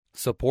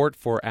Support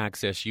for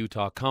Access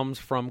Utah comes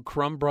from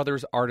Crumb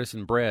Brothers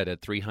Artisan Bread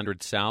at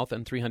 300 South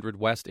and 300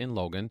 West in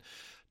Logan.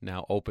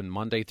 Now open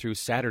Monday through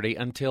Saturday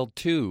until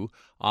 2,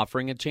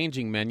 offering a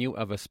changing menu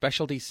of a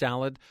specialty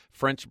salad,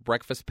 French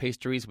breakfast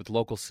pastries with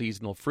local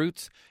seasonal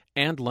fruits,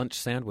 and lunch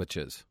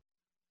sandwiches.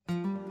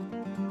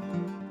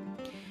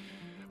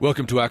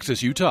 Welcome to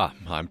Access Utah.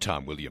 I'm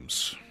Tom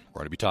Williams. We're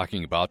going to be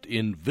talking about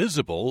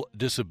invisible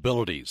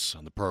disabilities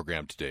on the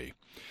program today.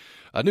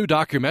 A new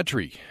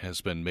documentary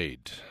has been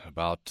made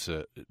about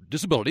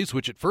disabilities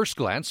which at first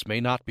glance may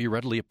not be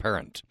readily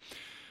apparent.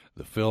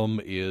 The film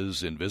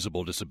is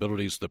Invisible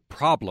Disabilities, The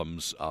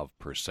Problems of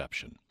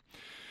Perception.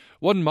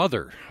 One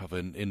mother of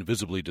an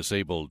invisibly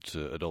disabled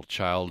adult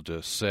child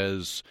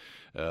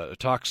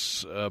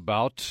talks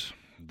about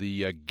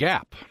the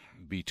gap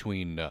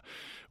between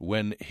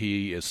when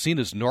he is seen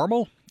as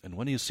normal and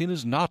when he is seen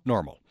as not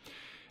normal.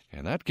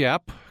 And that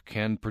gap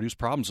can produce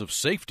problems of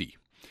safety.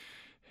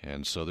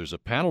 And so there's a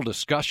panel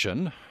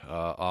discussion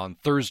on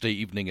Thursday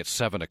evening at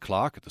 7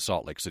 o'clock at the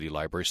Salt Lake City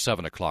Library,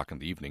 7 o'clock in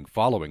the evening,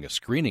 following a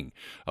screening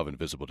of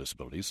Invisible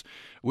Disabilities,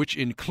 which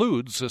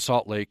includes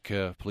Salt Lake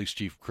Police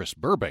Chief Chris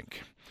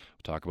Burbank.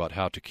 We'll talk about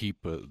how to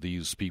keep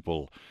these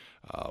people,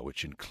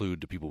 which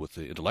include people with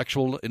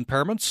intellectual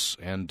impairments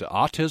and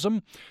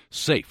autism,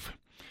 safe.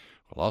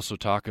 We'll also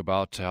talk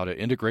about how to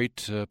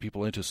integrate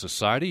people into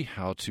society,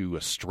 how to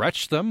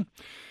stretch them.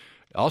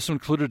 Also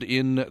included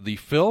in the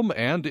film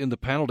and in the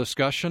panel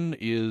discussion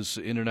is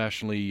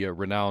internationally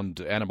renowned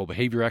animal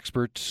behavior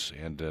expert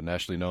and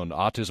nationally known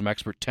autism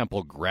expert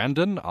Temple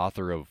Grandin,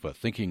 author of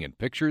Thinking in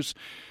Pictures.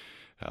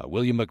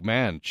 William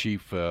McMahon,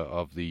 chief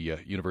of the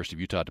University of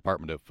Utah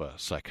Department of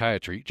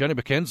Psychiatry. Jenny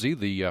McKenzie,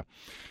 the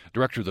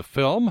director of the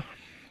film,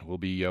 will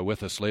be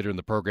with us later in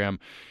the program.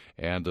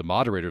 And the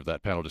moderator of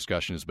that panel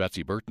discussion is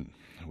Betsy Burton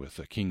with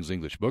King's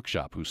English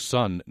Bookshop, whose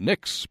son,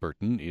 Nix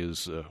Burton,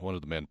 is one of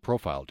the men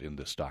profiled in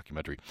this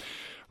documentary.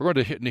 We're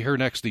going to hear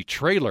next the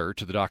trailer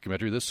to the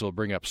documentary. This will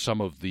bring up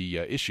some of the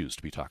issues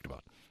to be talked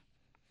about.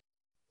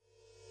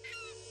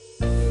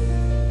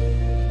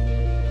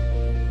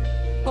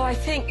 Well, I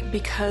think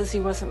because he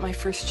wasn't my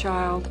first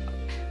child,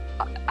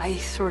 I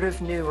sort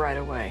of knew right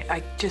away.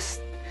 I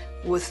just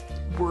was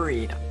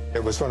worried.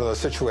 It was one of those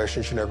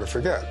situations you never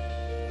forget.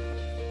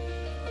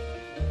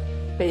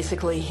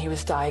 Basically, he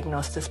was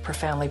diagnosed as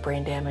profoundly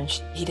brain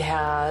damaged. He'd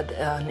had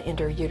an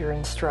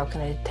intrauterine stroke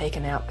and had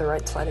taken out the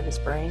right side of his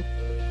brain.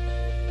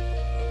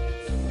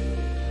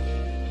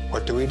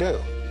 What do we do?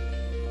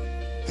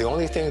 The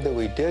only thing that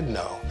we did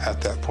know at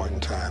that point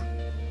in time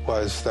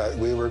was that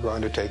we were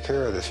going to take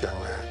care of this young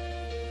man.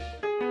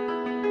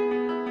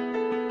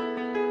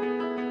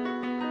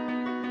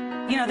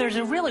 You know, there's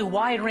a really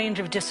wide range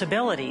of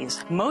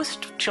disabilities.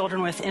 Most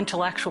children with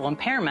intellectual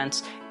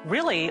impairments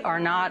really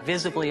are not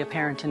visibly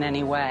apparent in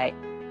any way.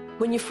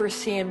 When you first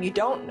see him, you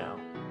don't know.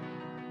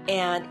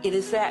 And it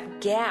is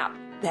that gap,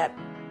 that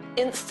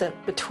instant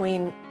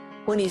between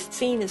when he's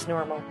seen as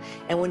normal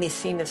and when he's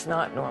seen as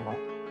not normal.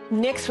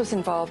 Nix was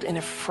involved in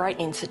a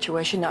frightening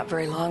situation not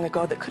very long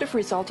ago that could have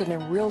resulted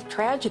in real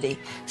tragedy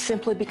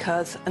simply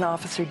because an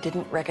officer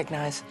didn't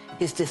recognize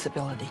his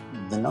disability.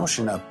 The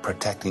notion of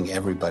protecting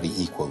everybody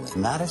equally,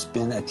 and that has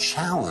been a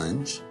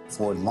challenge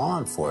for law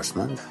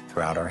enforcement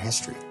throughout our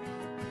history.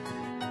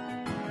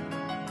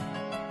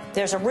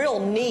 There's a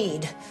real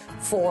need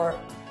for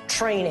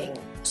training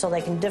so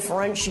they can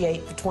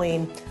differentiate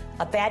between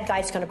a bad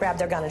guy that's going to grab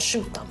their gun and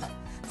shoot them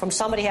from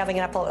somebody having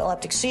an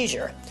epileptic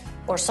seizure,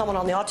 or someone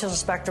on the autism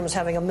spectrum is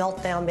having a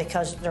meltdown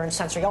because they're in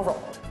sensory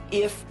overload.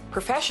 If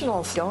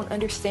professionals don't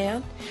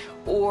understand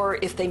or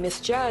if they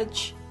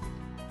misjudge,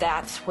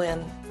 that's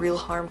when real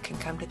harm can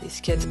come to these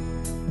kids.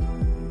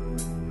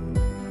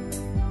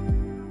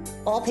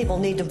 All people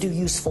need to do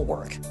useful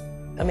work.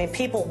 I mean,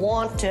 people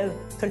want to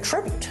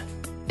contribute.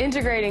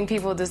 Integrating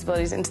people with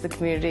disabilities into the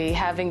community,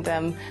 having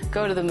them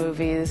go to the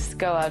movies,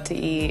 go out to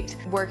eat,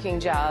 working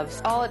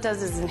jobs, all it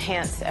does is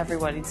enhance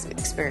everybody's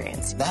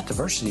experience. That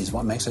diversity is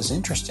what makes us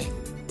interesting.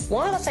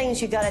 One of the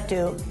things you got to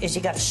do is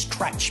you got to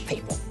stretch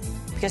people.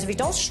 Because if you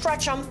don't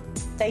stretch them,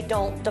 they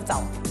don't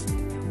develop.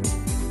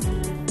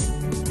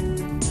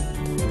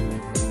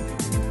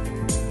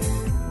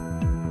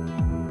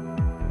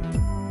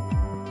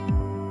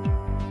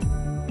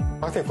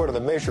 I think one of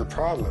the major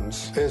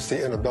problems is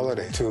the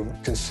inability to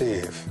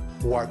conceive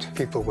what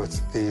people with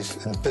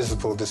these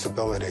invisible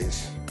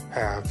disabilities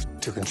have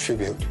to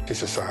contribute to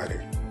society.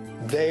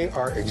 They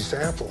are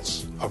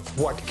examples of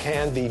what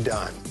can be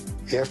done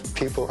if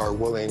people are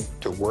willing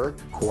to work,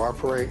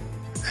 cooperate,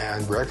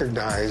 and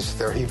recognize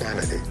their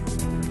humanity.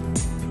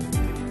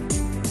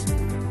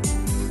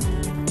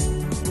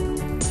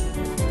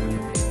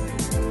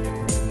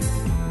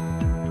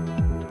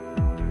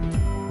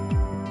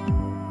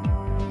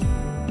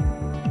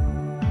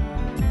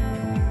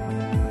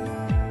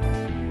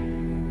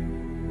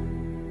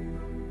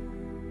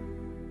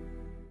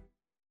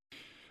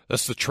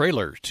 That's the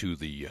trailer to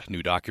the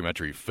new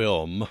documentary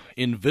film,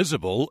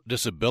 Invisible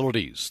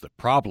Disabilities, The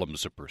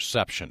Problems of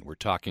Perception. We're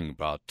talking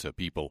about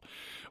people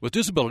with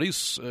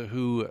disabilities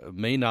whose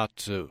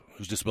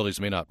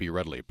disabilities may not be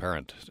readily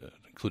apparent,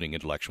 including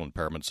intellectual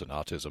impairments and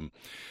autism.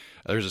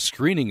 There's a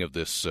screening of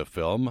this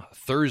film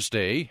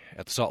Thursday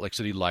at the Salt Lake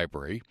City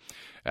Library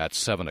at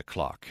 7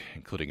 o'clock,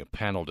 including a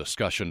panel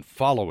discussion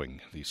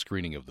following the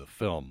screening of the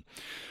film.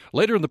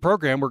 Later in the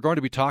program, we're going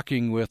to be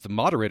talking with the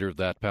moderator of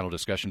that panel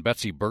discussion,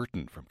 Betsy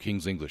Burton from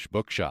King's English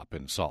Bookshop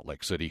in Salt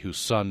Lake City, whose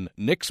son,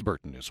 Nix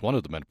Burton, is one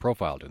of the men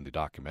profiled in the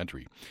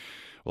documentary.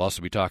 We'll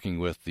also be talking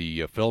with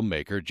the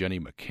filmmaker, Jenny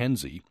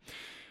McKenzie.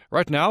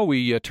 Right now,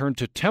 we turn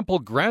to Temple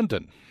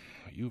Grandin.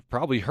 You've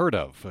probably heard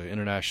of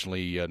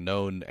internationally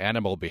known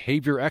animal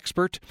behavior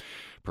expert,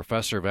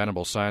 professor of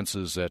animal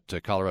sciences at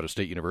Colorado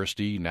State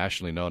University,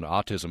 nationally known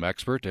autism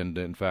expert, and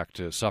in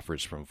fact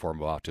suffers from a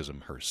form of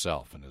autism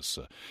herself and has,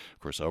 of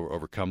course,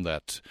 overcome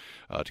that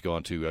to go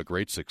on to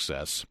great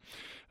success.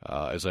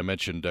 As I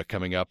mentioned,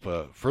 coming up,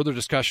 further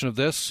discussion of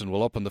this, and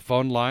we'll open the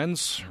phone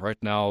lines. Right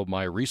now,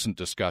 my recent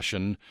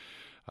discussion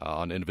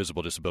on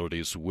invisible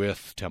disabilities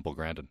with Temple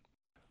Grandin.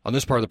 On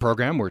this part of the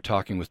program, we're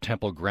talking with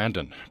Temple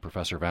Grandin,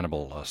 professor of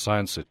animal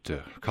science at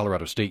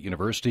Colorado State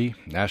University,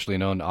 nationally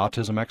known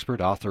autism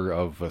expert, author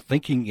of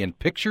Thinking in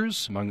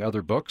Pictures, among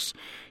other books.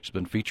 She's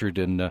been featured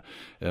in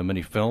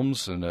many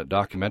films and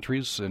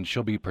documentaries, and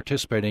she'll be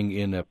participating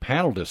in a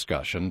panel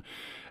discussion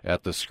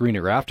at the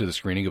screening or after the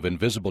screening of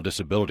Invisible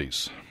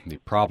Disabilities, The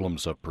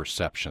Problems of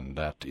Perception.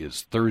 That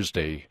is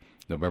Thursday,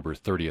 November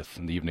 30th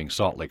in the evening,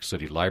 Salt Lake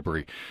City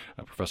Library.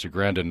 Professor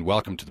Grandin,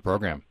 welcome to the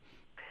program.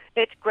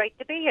 It's great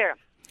to be here.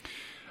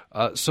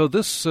 So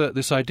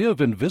this idea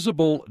of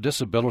invisible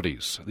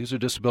disabilities, these are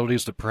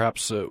disabilities that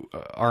perhaps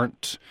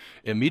aren't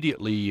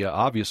immediately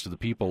obvious to the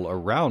people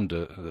around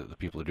the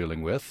people they're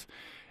dealing with,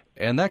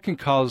 and that can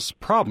cause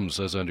problems,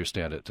 as I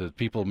understand it.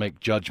 People make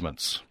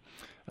judgments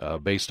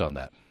based on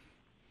that.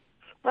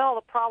 Well,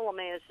 the problem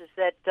is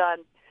that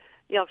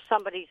if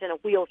somebody's in a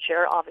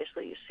wheelchair,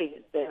 obviously you see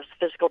there's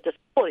physical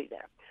disability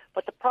there.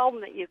 But the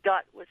problem that you've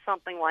got with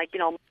something like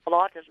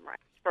autism or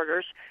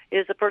Asperger's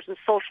is the person's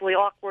socially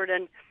awkward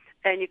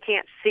and you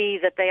can't see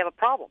that they have a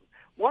problem.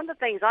 One of the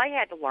things I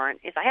had to learn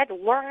is I had to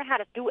learn how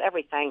to do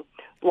everything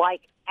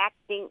like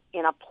acting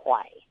in a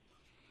play.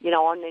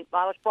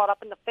 I was brought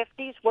up in the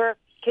 50s where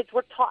kids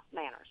were taught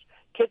manners.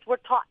 Kids were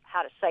taught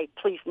how to say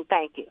please and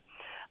thank you.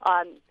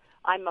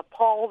 I'm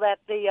appalled at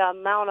the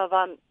amount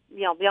of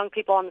young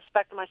people on the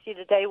spectrum I see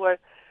today where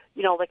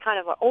they kind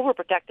of are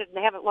overprotected and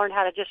they haven't learned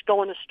how to just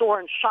go in the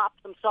store and shop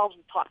themselves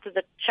and talk to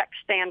the check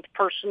stand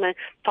person and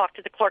talk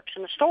to the clerks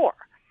in the store.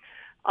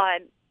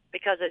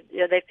 Because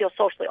they feel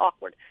socially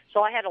awkward. So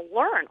I had to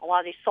learn a lot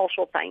of these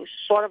social things,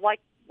 sort of like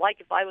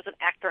if I was an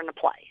actor in a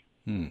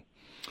play.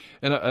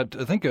 And I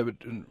think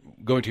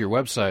going to your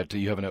website,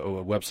 you have a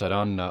website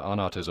on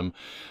autism.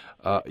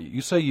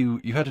 You say you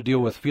had to deal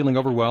with feeling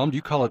overwhelmed.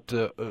 You call it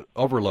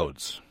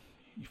overloads.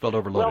 You felt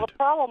overloaded. Well, the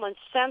problem in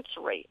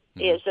sensory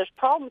is there's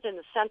problems in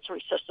the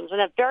sensory systems, and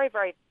they're very,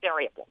 very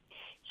variable.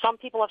 Some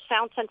people have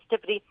sound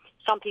sensitivity.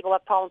 Some people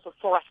have problems with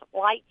fluorescent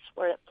lights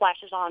where it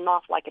flashes on and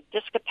off like a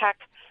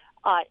discotheque.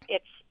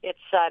 It's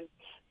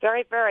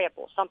very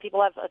variable. Some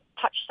people have a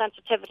touch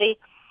sensitivity,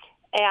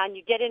 and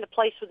you get into a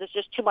place where there's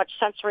just too much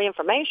sensory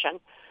information,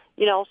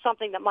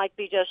 something that might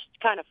be just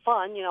kind of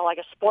fun, like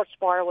a sports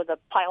bar with a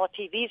pile of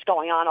TVs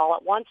going on all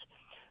at once,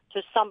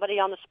 to somebody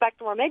on the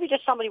spectrum, or maybe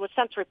just somebody with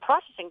sensory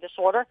processing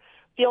disorder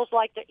feels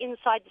like they're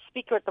inside the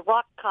speaker at the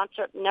rock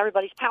concert and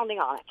everybody's pounding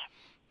on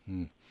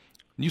it.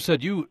 You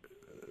said you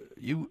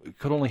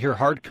could only hear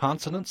hard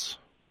consonants?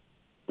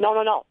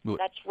 No.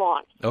 That's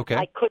wrong. Okay.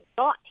 I could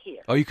not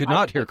hear. Oh, you could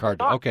not hear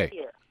hard. Okay.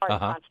 Hear hard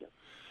consonants.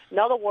 In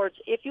other words,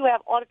 if you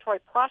have auditory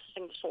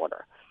processing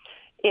disorder,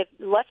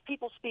 unless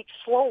people speak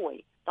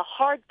slowly, the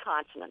hard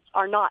consonants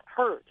are not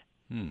heard.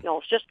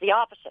 It's just the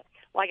opposite.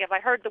 Like if I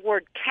heard the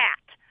word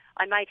cat,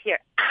 I might hear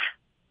ah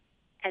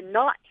and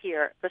not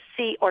hear the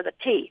C or the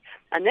T.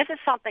 And this is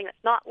something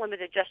that's not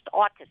limited just to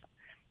autism.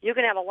 You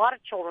can have a lot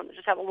of children that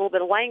just have a little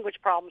bit of language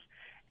problems.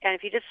 And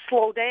if you just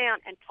slow down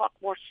and talk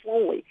more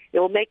slowly, it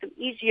will make them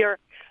easier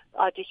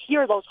to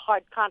hear those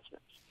hard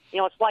consonants.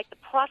 It's like the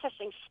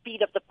processing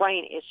speed of the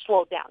brain is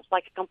slowed down. It's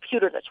like a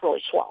computer that's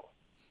really slow.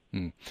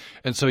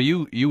 And so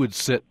you would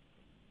sit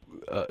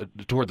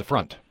toward the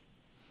front?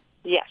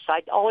 Yes,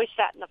 I always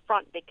sat in the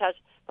front because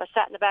if I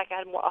sat in the back, I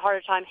had a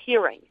harder time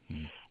hearing.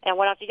 And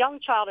when I was a young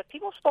child, if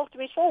people spoke to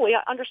me slowly,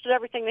 I understood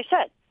everything they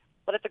said.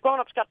 But if the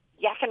grown-ups got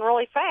yakking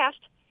really fast,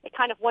 it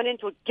kind of went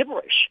into a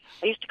gibberish.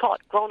 I used to call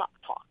it grown-up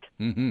talk.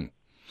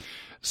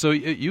 So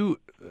you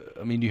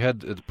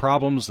had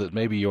problems that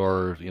maybe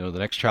the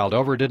next child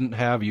over didn't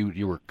have.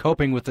 You were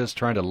coping with this,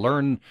 trying to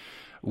learn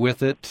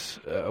with it.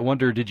 I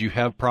wonder, did you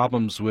have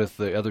problems with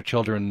the other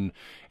children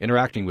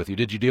interacting with you?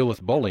 Did you deal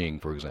with bullying,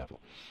 for example?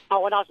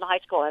 Oh, when I was in high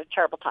school, I had a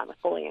terrible time with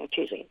bullying and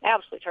teasing.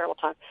 Absolutely terrible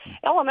time.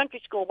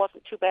 Elementary school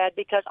wasn't too bad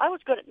because I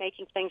was good at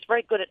making things,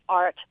 very good at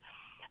art,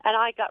 and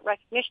I got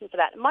recognition for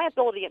that. And my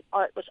ability in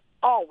art was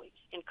always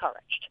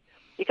encouraged.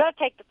 You got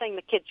to take the thing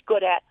the kid's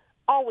good at,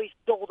 always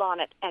build on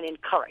it and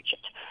encourage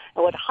it.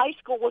 And what high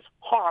school was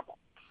horrible.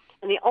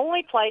 And the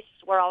only place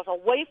where I was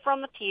away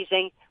from the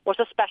teasing was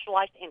the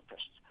specialized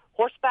interests: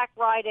 horseback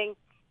riding,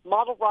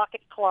 model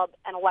rocket club,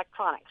 and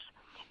electronics.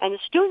 And the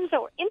students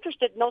that were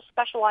interested in those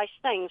specialized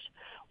things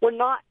were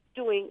not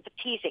doing the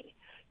teasing.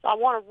 So I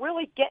want to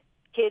really get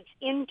kids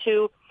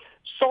into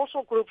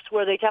social groups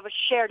where they'd have a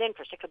shared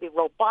interest. It could be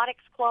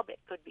robotics club, it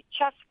could be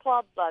chess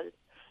club, the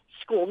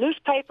school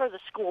newspaper, the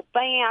school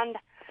band,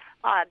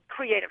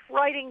 creative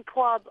writing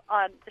club,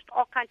 just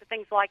all kinds of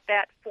things like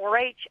that,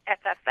 4-H,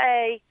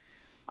 FFA.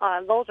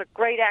 Those are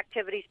great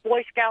activities.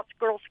 Boy Scouts,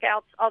 Girl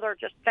Scouts, other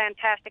just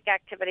fantastic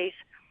activities.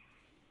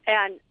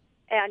 And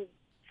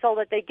so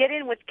that they get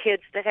in with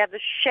kids that have the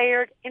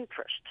shared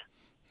interest.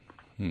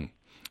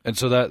 And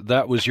so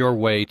that was your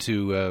way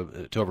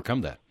to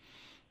overcome that.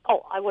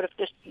 Oh, I would have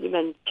just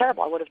been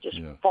terrible. I would have just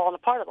fallen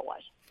apart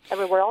otherwise.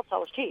 Everywhere else I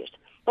was teased.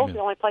 Those are the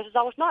only places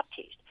I was not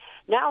teased.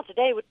 Now,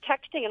 today, with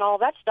texting and all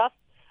that stuff,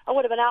 I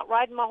would have been out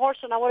riding my horse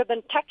and I would have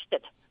been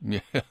texted. Yeah,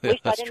 At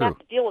least I didn't have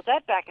to deal with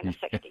that back in the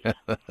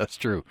 60s. That's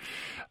true.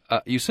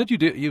 You said you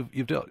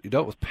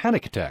dealt with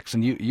panic attacks,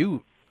 and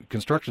you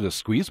constructed a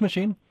squeeze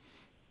machine?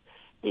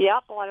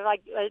 Yep.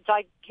 As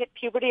I hit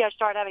puberty, I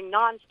started having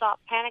nonstop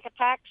panic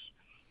attacks.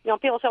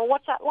 People say, well,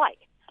 what's that like?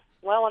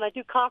 Well, when I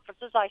do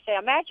conferences, I say,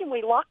 imagine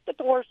we lock the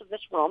doors of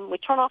this room, we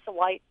turn off the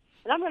light,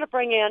 and I'm going to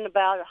bring in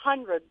about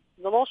 100 of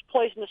the most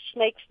poisonous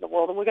snakes in the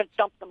world, and we're going to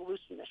dump them loose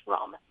in this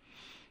room.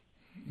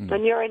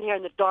 And you're in here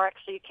in the dark,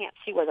 so you can't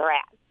see where they're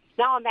at.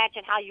 Now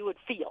imagine how you would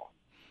feel.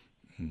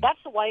 That's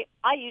the way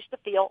I used to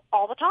feel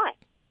all the time.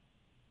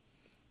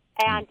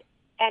 And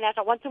as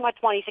I went through my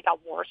 20s, it got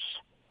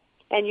worse.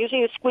 And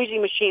using a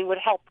squeezing machine would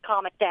help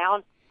calm it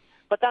down.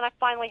 But then I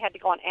finally had to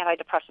go on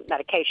antidepressant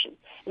medication.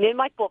 And in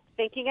my book,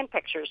 Thinking in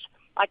Pictures,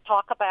 I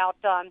talk about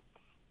how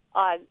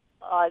the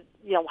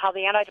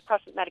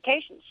antidepressant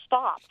medication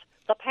stopped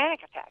the panic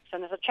attacks.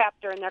 And there's a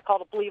chapter in there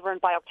called A Believer in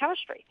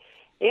Biochemistry.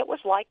 It was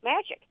like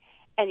magic.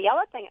 And the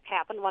other thing that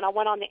happened when I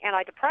went on the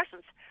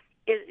antidepressants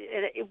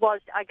it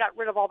was I got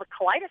rid of all the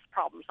colitis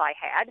problems I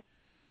had,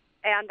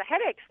 and the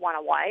headaches went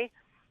away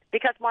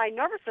because my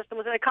nervous system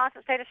was in a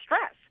constant state of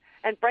stress.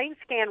 And brain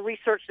scan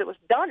research that was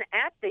done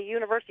at the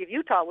University of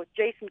Utah with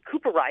Jason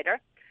Cooperrider,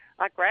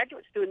 a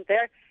graduate student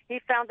there, he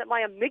found that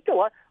my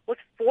amygdala was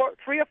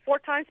 3 or 4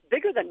 times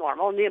bigger than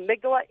normal, and the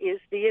amygdala is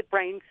the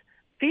brain's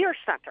fear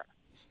center.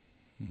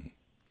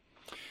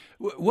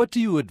 What do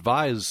you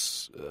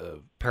advise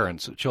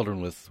parents,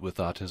 children with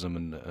autism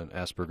and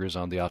Asperger's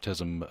on the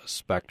autism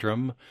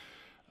spectrum?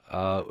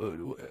 How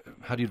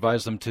do you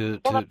advise them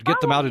to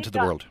get them out into the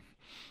world?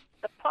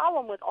 The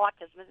problem with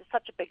autism is it's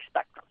such a big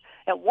spectrum.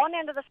 At one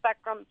end of the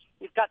spectrum,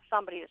 you've got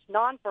somebody that's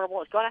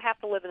nonverbal, is going to have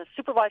to live in a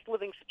supervised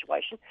living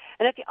situation.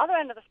 And at the other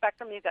end of the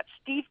spectrum, you've got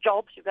Steve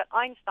Jobs, you've got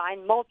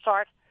Einstein,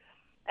 Mozart,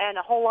 and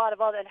a whole lot of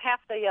other, and half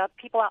the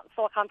people out in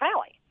Silicon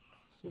Valley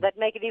that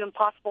make it even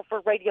possible for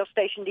a radio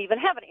station to even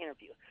have an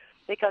interview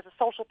because the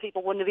social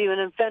people wouldn't have even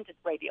invented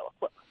radio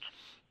equipment.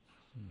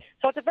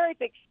 So it's a very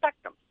big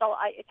spectrum. So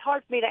it's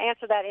hard for me to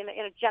answer that in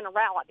a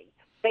generality.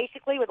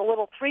 Basically, with the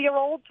little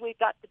 3-year-olds, we've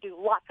got to do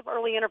lots of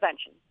early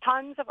intervention,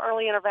 tons of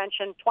early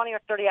intervention, 20 or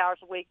 30 hours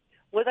a week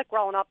with a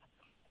grown-up,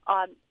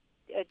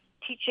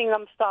 teaching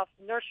them stuff,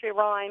 nursery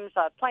rhymes,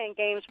 playing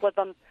games with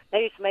them,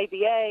 maybe some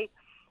ABA.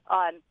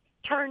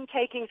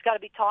 Turn-taking's got to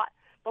be taught.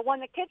 But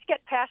when the kids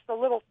get past the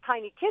little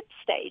tiny kid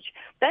stage,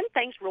 then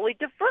things really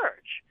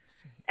diverge.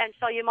 And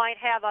so you might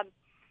have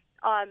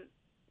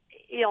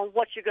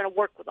what you're going to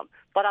work with them.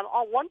 But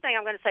one thing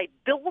I'm going to say,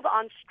 build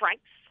on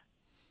strengths.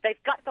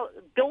 They've got to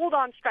build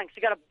on strengths.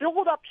 You've got to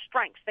build up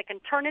strengths that can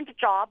turn into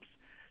jobs,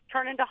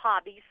 turn into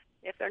hobbies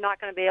if they're not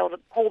going to be able to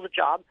hold a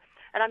job.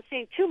 And I'm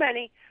seeing too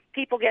many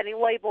people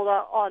getting labeled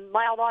on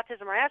mild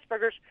autism or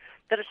Asperger's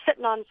that are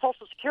sitting on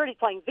Social Security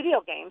playing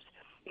video games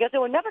because they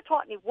were never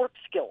taught any work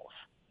skills.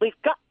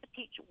 We've got to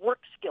teach work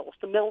skills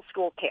to middle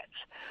school kids.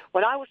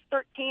 When I was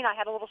 13, I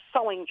had a little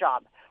sewing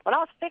job. When I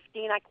was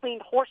 15, I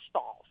cleaned horse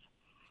stalls.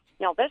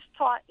 This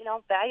taught,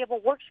 valuable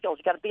work skills.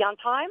 You've got to be on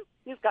time.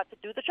 You've got to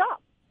do the job.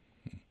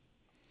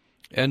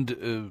 And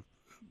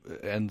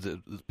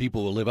the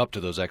people will live up to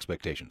those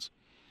expectations.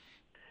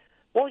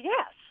 Well,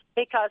 yes,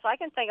 because I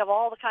can think of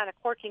all the kind of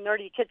quirky,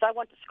 nerdy kids I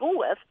went to school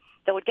with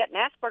that would get an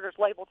Asperger's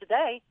label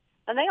today,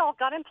 and they all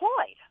got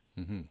employed.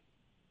 Mm-hmm.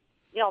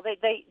 There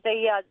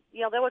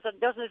was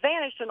an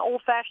advantage to an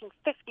old-fashioned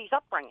 50s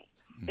upbringing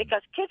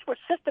because kids were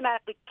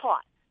systematically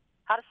taught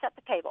how to set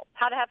the table,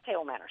 how to have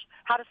table manners,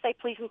 how to say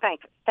please and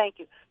thank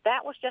you.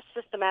 That was just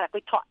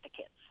systematically taught to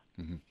kids.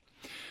 Mm-hmm.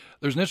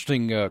 There's an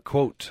interesting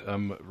quote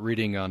I'm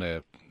reading on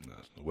a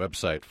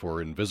website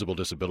for Invisible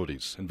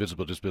Disabilities,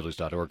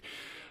 invisibledisabilities.org.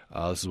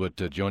 This is what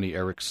Joni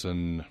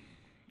Erickson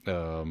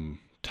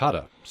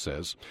Tada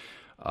says.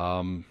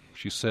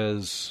 She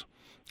says,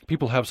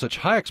 people have such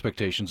high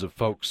expectations of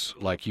folks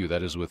like you,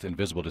 that is with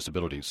invisible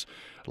disabilities,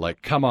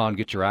 like, come on,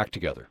 get your act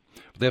together.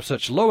 But they have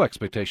such low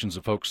expectations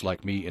of folks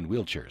like me in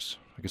wheelchairs.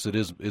 I guess it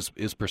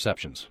is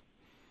perceptions.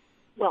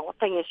 Well, the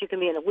thing is, you can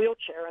be in a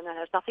wheelchair, and that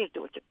has nothing to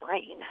do with your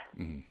brain.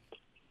 Mm-hmm.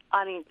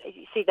 I mean,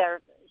 you see,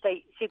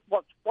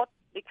 what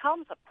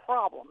becomes a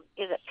problem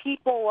is that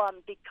people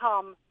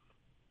become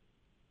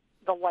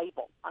the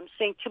label. I'm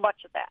seeing too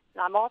much of that.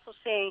 And I'm also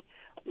seeing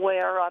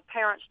where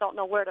parents don't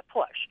know where to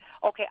push.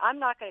 Okay,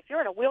 if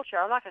you're in a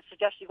wheelchair, I'm not going to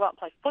suggest you go out and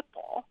play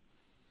football.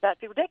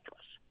 That'd be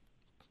ridiculous.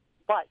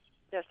 But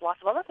there's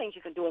lots of other things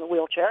you can do in a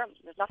wheelchair.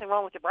 There's nothing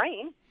wrong with your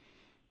brain.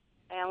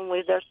 And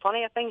there's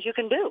plenty of things you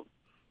can do.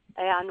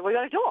 And we're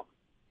going to do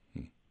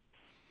them.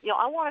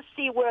 I want to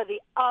see where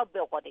the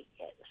ability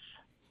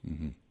is.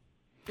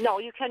 Mm-hmm. No,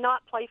 you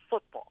cannot play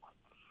football.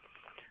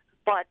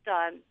 But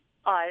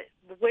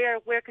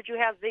where could you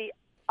have the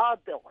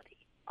ability?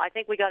 I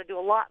think we got to do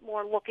a lot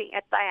more looking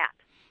at that.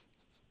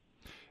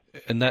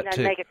 And then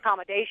make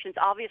accommodations.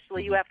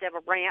 Obviously, you have to have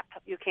a ramp.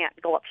 You can't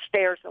go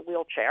upstairs in a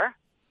wheelchair.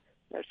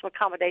 There's some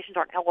accommodations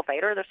or an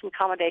elevator. There's some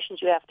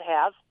accommodations you have to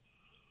have.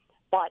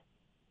 But,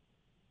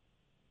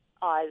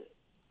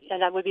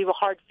 and that would be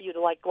hard for you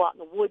to, go out in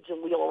the woods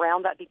and wheel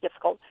around. That'd be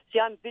difficult. See,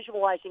 I'm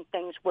visualizing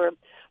things where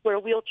a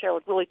wheelchair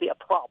would really be a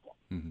problem.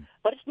 Mm-hmm.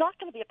 But it's not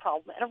going to be a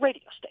problem at a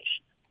radio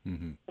station.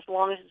 Mm-hmm. As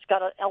long as it's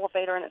got an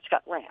elevator and it's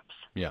got ramps.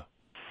 Yeah,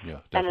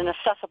 and an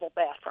accessible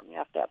bathroom. You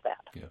have to have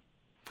that. Yeah.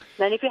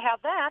 Then if you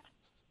have that,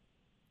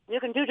 you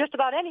can do just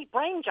about any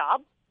brain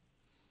job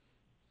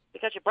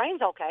because your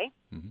brain's okay.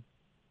 Mm-hmm.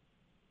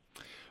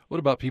 What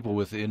about people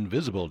with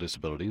invisible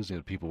disabilities?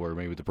 People where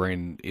maybe the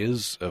brain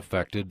is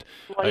affected.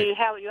 Well, you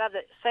have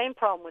the same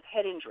problem with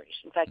head injuries.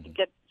 In fact, you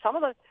get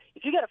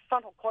if you get a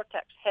frontal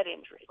cortex head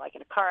injury, like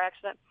in a car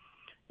accident,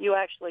 you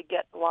actually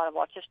get a lot of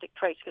autistic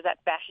traits because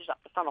that bashes up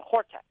the frontal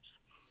cortex.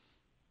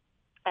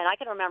 And I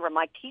can remember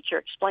my teacher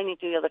explaining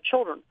to the other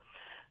children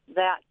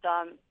that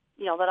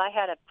that I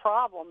had a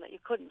problem that you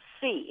couldn't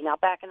see. Now,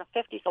 back in the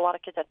 50s, a lot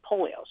of kids had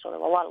polio, so there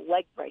were a lot of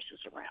leg braces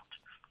around.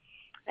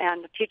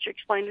 And the teacher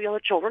explained to the other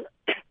children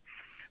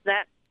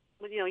that,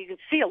 you can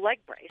see a leg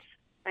brace,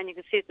 and you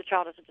can see if the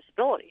child has a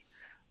disability,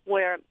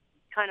 where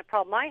kind of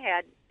problem I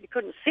had, you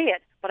couldn't see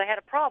it, but I had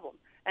a problem,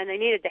 and they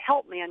needed to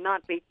help me and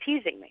not be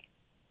teasing me.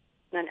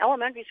 And then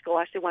elementary school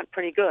actually went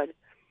pretty good.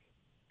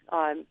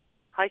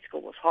 High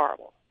school was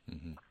horrible.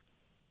 Mm-hmm.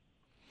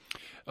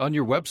 On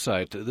your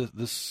website,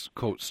 this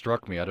quote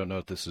struck me. I don't know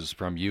if this is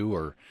from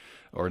you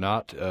or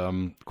not.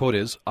 Quote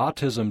is,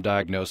 autism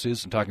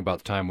diagnosis, and talking about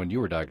the time when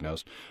you were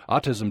diagnosed,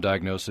 autism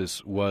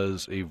diagnosis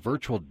was a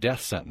virtual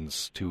death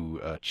sentence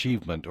to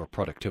achievement or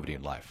productivity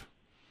in life.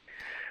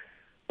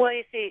 Well,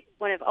 you see,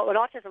 when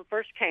autism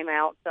first came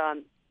out,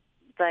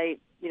 they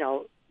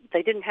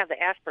didn't have the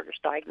Asperger's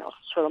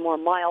diagnosis for the more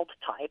mild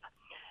type.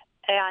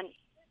 And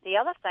the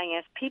other thing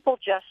is people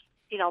just,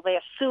 they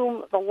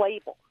assume the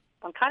label.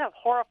 I'm kind of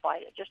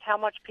horrified at just how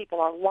much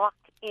people are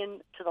locked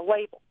into the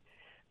label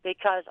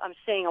because I'm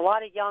seeing a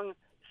lot of young,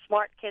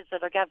 smart kids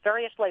that have got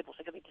various labels.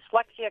 It could be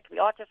dyslexia, it could be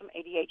autism,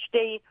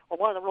 ADHD, or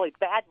one of the really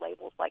bad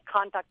labels like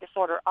conduct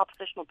disorder,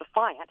 oppositional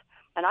defiant.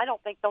 And I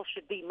don't think those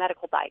should be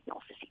medical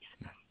diagnoses.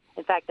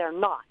 In fact, they're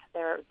not.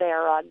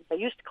 They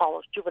used to call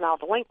those juvenile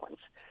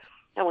delinquents,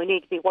 and we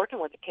need to be working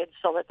with the kids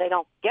so that they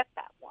don't get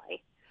that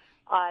way.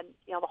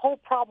 The whole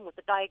problem with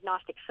the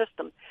diagnostic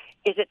system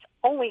is it's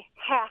only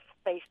half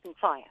based in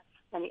science,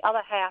 and the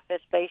other half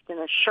is based in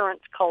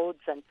insurance codes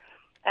and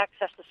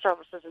access to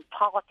services and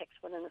politics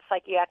within the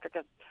psychiatric,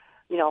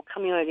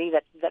 community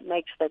that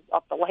makes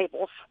up the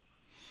labels.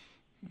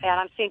 And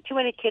I'm seeing too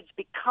many kids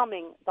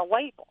becoming the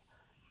label.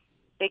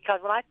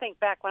 Because when I think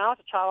back when I was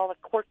a child, all the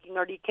quirky,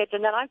 nerdy kids,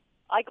 and then I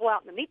go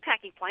out in the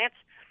meatpacking plants,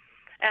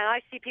 and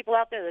I see people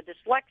out there that are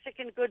dyslexic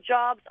in good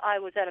jobs. I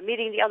was at a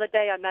meeting the other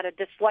day. I met a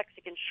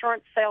dyslexic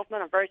insurance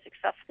salesman, a very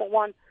successful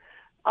one.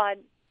 Where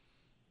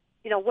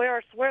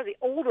are the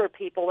older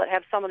people that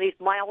have some of these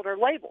milder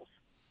labels?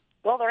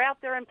 Well, they're out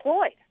there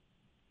employed,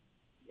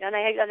 and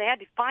they had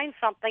to find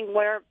something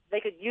where they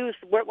could use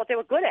what they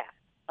were good at.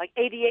 Like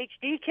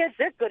ADHD kids,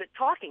 they're good at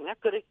talking. They're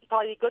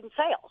probably good in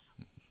sales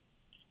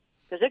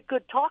because they're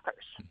good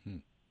talkers. Mm-hmm.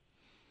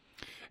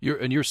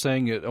 You're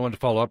saying, I want to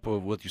follow up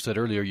with what you said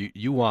earlier,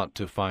 you want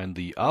to find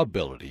the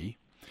ability.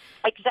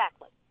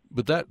 Exactly.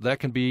 But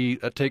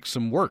that takes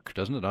some work,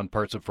 doesn't it, on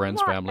parts of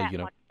friends, family,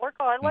 Much work.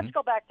 Let's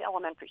go back to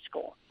elementary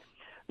school.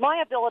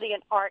 My ability in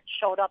art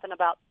showed up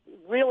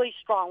really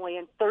strongly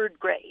in third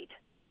grade,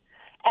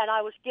 and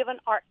I was given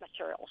art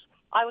materials.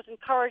 I was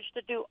encouraged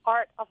to do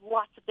art of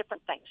lots of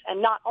different things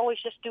and not always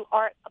just do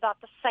art about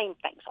the same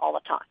things all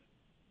the time.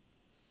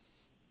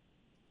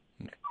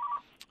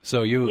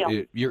 So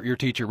your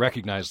teacher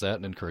recognized that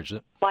and encouraged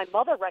it? My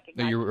mother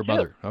recognized it, Your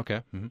mother,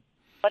 okay. Mm-hmm.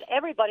 But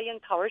everybody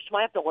encouraged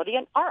my ability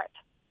in art.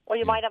 Or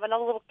you might have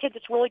another little kid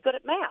that's really good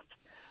at math.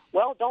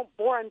 Well, don't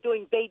bore him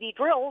doing baby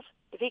drills.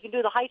 If he can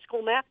do the high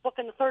school math book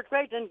in the third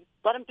grade, then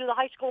let him do the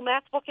high school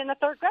math book in the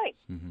third grade.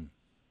 Mm-hmm.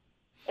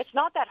 It's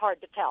not that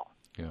hard to tell.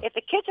 Yeah. If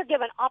the kids are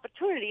given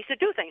opportunities to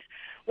do things.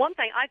 One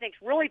thing I think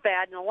is really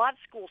bad in a lot of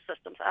school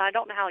systems, and I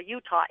don't know how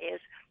Utah is,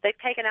 they've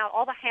taken out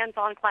all the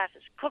hands-on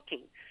classes,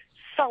 cooking,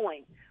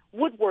 sewing,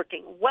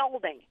 woodworking,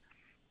 welding,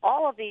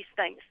 all of these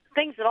things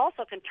that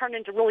also can turn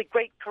into really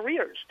great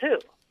careers, too.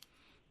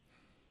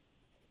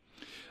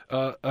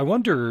 I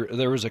wonder,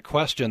 there was a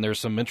question, there's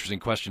some interesting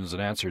questions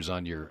and answers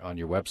on your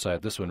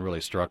website. This one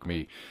really struck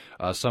me.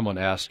 Someone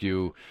asked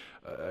you,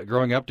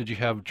 growing up, did you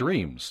have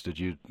dreams?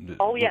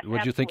 Oh, yes, what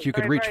did you think you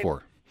could reach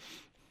for?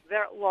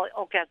 Very, well,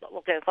 okay,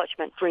 I thought you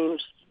meant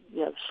dreams,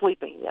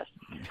 sleeping, yes.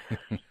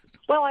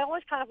 Well, I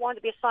always kind of wanted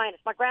to be a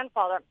scientist. My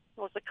grandfather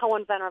was the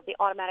co-inventor of the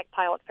automatic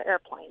pilot for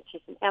airplanes.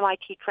 He's an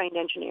MIT-trained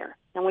engineer.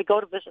 And we go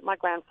to visit my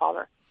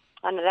grandfather,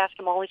 and I'd ask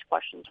him all these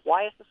questions.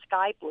 Why is the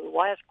sky blue?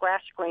 Why is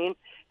grass green?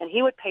 And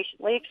he would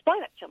patiently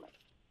explain it to me.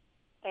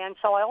 And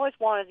so I always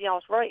wanted, I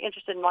was very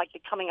interested in,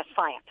 becoming a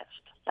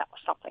scientist. That was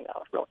something that I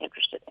was really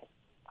interested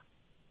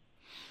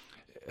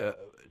in.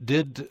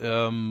 Did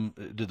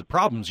the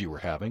problems you were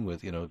having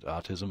with,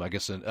 autism, I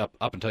guess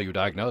up until you were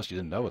diagnosed, you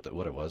didn't know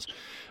what it was.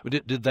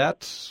 Did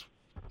that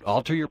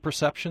alter your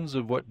perceptions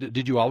of what,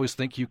 did you always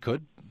think you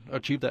could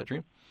achieve that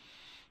dream?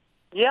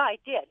 Yeah, I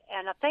did.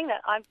 And the thing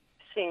that I'm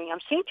seeing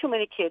too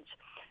many kids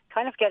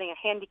kind of getting a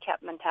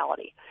handicap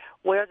mentality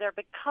where they're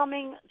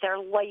becoming their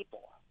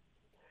label.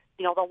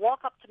 They'll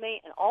walk up to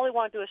me and all they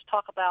want to do is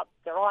talk about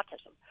their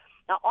autism.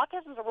 Now,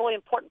 autism is a really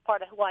important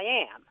part of who I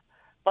am,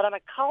 but I'm a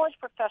college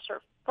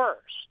professor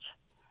first,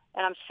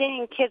 and I'm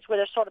seeing kids where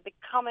they're sort of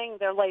becoming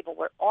their label,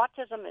 where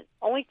autism is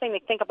the only thing they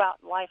think about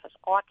in life is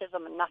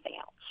autism and nothing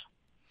else.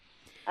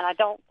 And I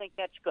don't think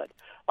that's good.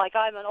 Like,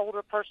 I'm an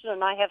older person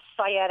and I have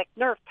sciatic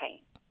nerve pain,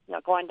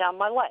 going down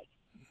my leg.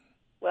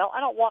 Well, I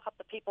don't walk up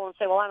to people and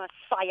say, well, I'm a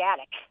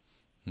sciatic.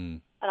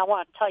 And I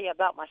want to tell you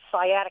about my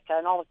sciatica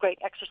and all the great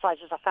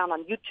exercises I found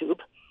on YouTube.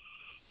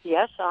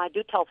 Yes, I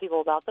do tell people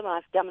about them, and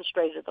I've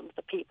demonstrated them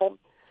to people.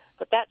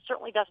 But that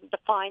certainly doesn't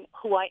define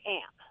who I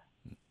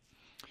am.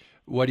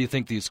 Why do you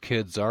think these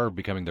kids are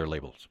becoming their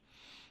labels?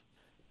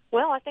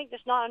 Well, I think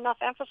there's not enough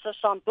emphasis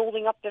on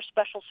building up their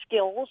special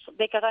skills,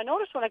 because I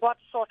notice when I go out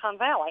to Silicon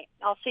Valley,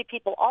 I'll see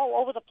people all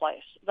over the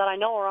place that I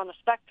know are on the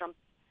spectrum,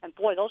 and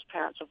boy, those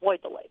parents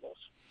avoid the labels.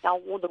 Now,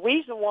 the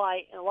reason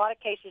why in a lot of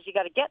cases you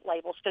got to get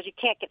labels because you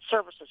can't get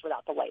services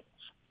without the labels.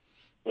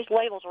 These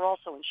labels are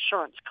also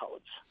insurance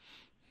codes.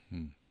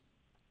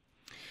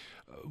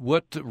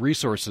 What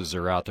resources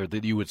are out there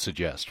that you would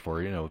suggest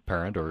for, a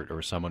parent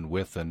or someone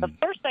with an... The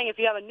first thing, if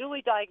you have a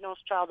newly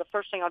diagnosed child, the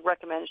first thing I'd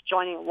recommend is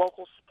joining a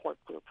local support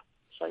group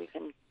so you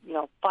can,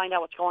 find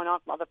out what's going on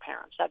from other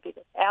parents. That'd be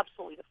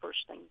absolutely the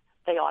first thing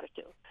they ought to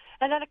do.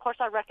 And then, of course,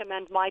 I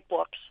recommend my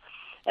books.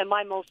 And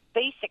my most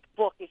basic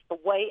book is The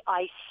Way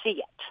I See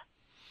It.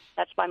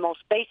 That's my most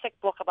basic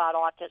book about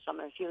autism.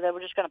 And if they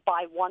were just going to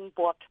buy one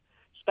book,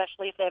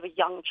 especially if they have a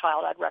young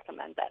child, I'd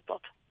recommend that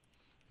book.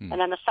 And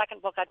then the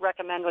second book I'd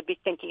recommend would be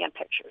Thinking in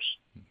Pictures.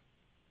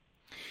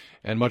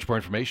 And much more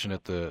information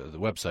at the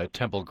website,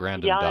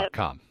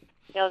 templegrandin.com.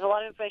 Yeah, there's a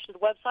lot of information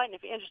at the website. And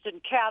if you're interested in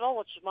cattle,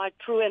 which is my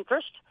true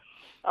interest,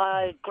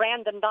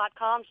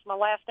 Grandin.com is my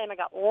last name. I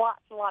got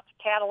lots and lots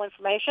of cattle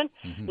information.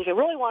 If you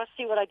really want to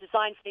see what I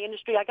designed for the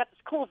industry, I got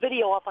this cool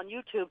video up on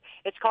YouTube.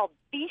 It's called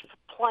Beef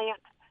Plant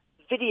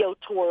Video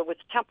Tour with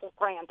Temple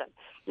Grandin.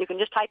 You can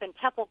just type in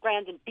Temple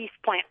Grandin Beef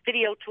Plant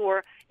Video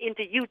Tour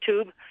into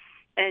YouTube,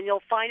 and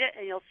you'll find it,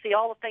 and you'll see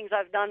all the things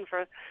I've done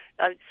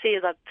see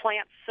the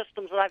plant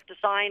systems that I've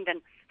designed,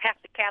 and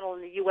half the cattle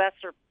in the U.S.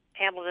 are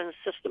handled in the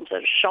systems that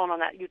are shown on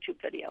that YouTube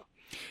video.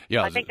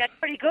 Yeah, I think that's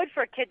pretty good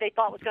for a kid they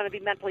thought was going to be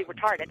mentally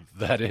retarded.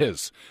 That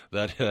is.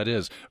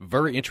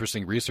 Very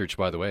interesting research,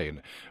 by the way,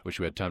 and wish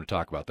we had time to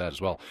talk about that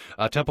as well.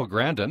 Temple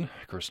Grandin,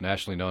 of course,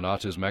 nationally known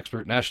autism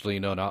expert, nationally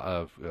known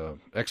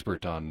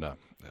expert on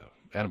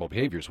animal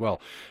behavior as well.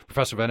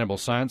 Professor of Animal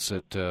Science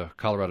at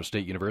Colorado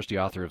State University,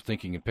 author of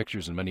Thinking in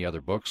Pictures and many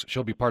other books.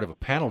 She'll be part of a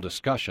panel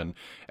discussion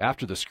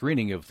after the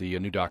screening of the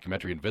new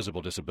documentary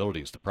Invisible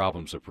Disabilities, The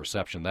Problems of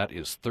Perception. That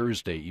is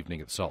Thursday evening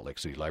at the Salt Lake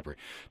City Library.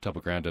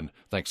 Temple Grandin,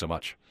 thanks so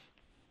much.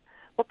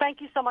 Well, thank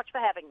you so much for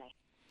having me.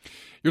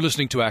 You're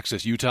listening to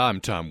Access Utah. I'm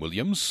Tom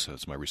Williams.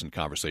 That's my recent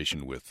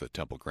conversation with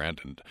Temple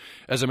Grandin.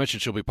 As I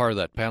mentioned, she'll be part of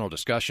that panel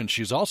discussion.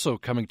 She's also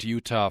coming to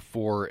Utah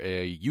for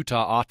a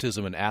Utah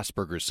Autism and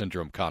Asperger's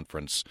Syndrome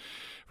Conference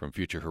from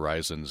Future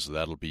Horizons.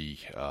 That'll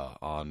be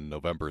on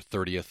November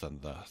 30th,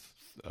 and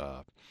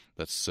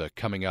that's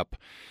coming up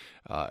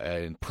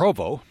in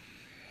Provo.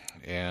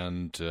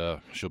 And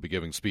she'll be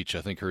giving a speech.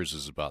 I think hers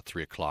is about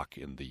 3 o'clock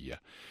in the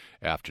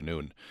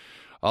afternoon.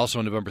 Also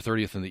on November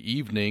 30th in the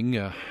evening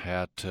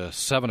at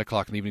 7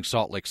 o'clock in the evening,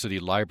 Salt Lake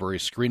City Library,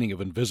 screening of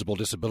Invisible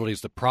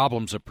Disabilities, The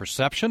Problems of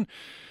Perception.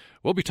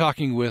 We'll be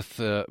talking with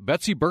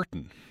Betsy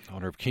Burton,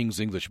 owner of King's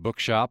English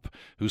Bookshop,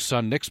 whose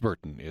son, Nix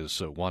Burton, is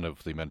one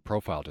of the men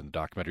profiled in the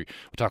documentary.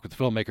 We'll talk with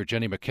the filmmaker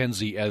Jenny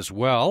McKenzie as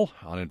well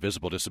on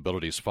Invisible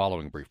Disabilities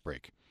following a brief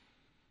break.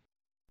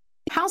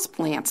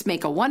 Houseplants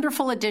make a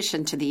wonderful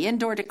addition to the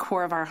indoor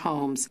decor of our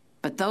homes.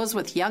 But those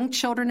with young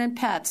children and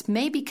pets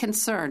may be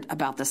concerned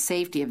about the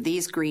safety of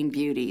these green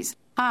beauties.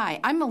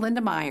 Hi, I'm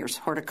Melinda Myers,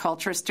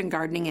 horticulturist and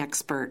gardening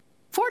expert.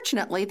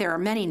 Fortunately, there are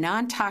many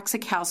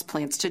non-toxic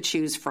houseplants to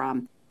choose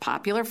from.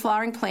 Popular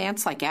flowering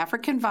plants like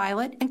African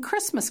violet and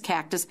Christmas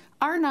cactus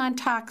are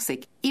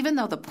non-toxic. Even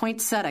though the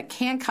poinsettia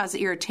can cause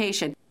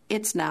irritation,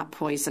 it's not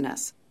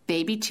poisonous.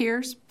 Baby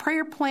tears,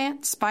 prayer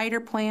plant, spider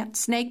plant,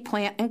 snake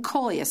plant, and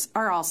coleus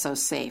are also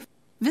safe.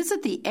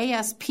 Visit the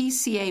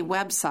ASPCA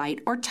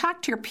website or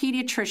talk to your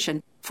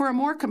pediatrician for a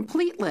more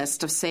complete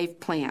list of safe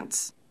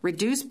plants.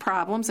 Reduce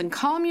problems and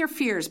calm your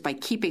fears by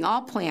keeping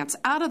all plants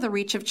out of the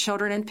reach of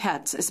children and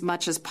pets as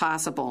much as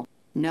possible.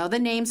 Know the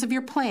names of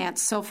your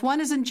plants, so if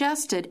one is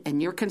ingested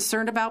and you're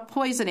concerned about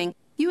poisoning,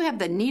 you have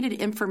the needed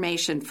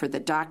information for the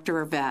doctor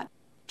or vet.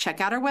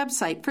 Check out our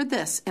website for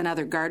this and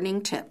other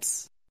gardening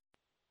tips.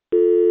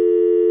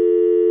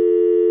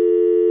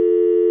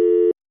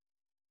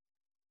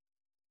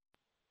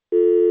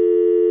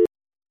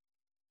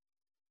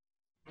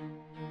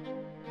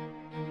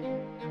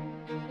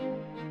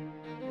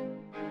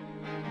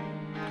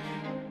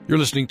 You're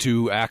listening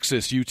to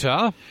Access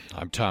Utah.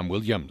 I'm Tom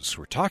Williams.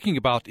 We're talking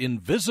about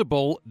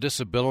invisible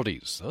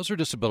disabilities. Those are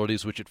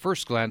disabilities which at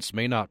first glance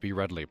may not be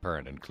readily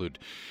apparent, include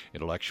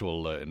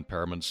intellectual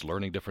impairments,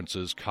 learning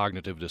differences,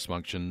 cognitive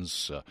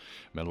dysfunctions,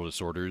 mental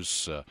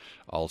disorders,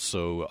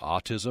 also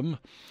autism.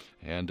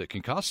 And it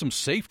can cause some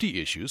safety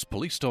issues.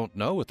 Police don't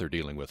know what they're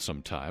dealing with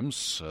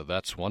sometimes.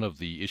 That's one of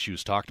the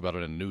issues talked about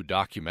in a new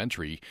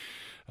documentary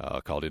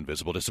called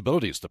Invisible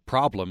Disabilities, The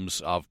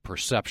Problems of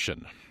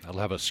Perception. I'll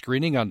have a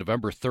screening on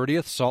November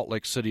 30th, Salt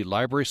Lake City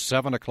Library,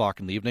 7 o'clock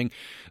in the evening.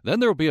 Then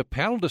there will be a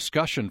panel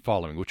discussion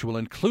following, which will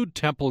include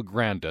Temple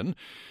Grandin,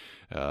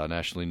 a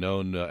nationally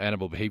known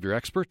animal behavior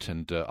expert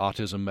and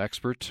autism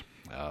expert.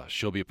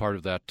 She'll be a part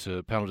of that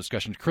panel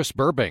discussion. Chris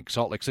Burbank,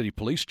 Salt Lake City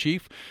Police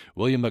Chief.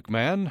 William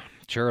McMahon,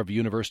 Chair of the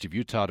University of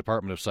Utah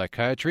Department of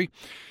Psychiatry.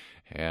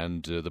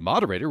 And the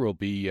moderator will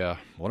be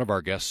one of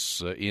our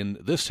guests in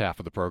this half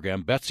of the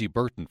program, Betsy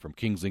Burton from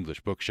King's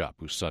English Bookshop,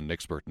 whose son,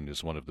 Nix Burton,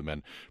 is one of the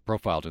men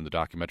profiled in the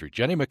documentary.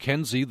 Jenny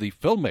McKenzie, the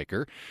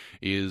filmmaker,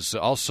 is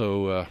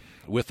also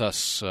with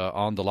us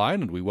on the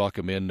line, and we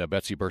welcome in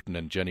Betsy Burton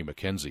and Jenny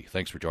McKenzie.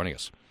 Thanks for joining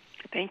us.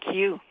 Thank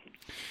you.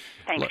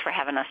 Thanks for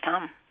having us,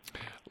 Tom.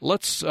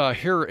 Let's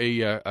hear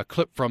a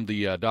clip from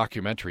the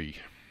documentary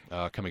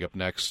coming up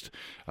next.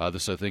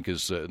 This, I think,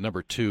 is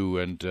number 2,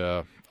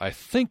 and I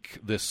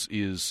think this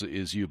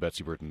is you,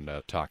 Betsy Burton,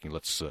 talking.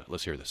 Let's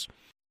hear this.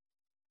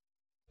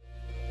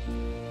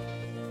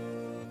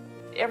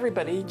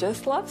 Everybody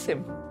just loves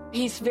him.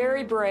 He's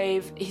very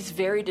brave, he's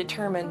very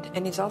determined,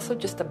 and he's also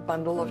just a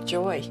bundle of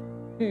joy.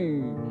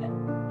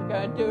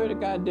 Gotta do what I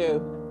gotta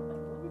do.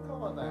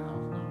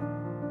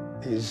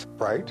 He's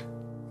bright,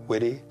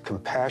 witty,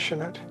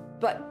 compassionate.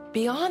 But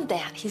beyond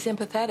that, he's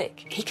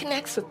empathetic. He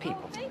connects with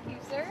people. Thank you,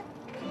 sir.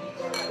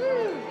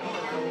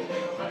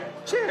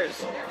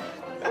 Cheers.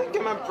 Thank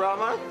you, my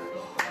brother.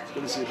 It's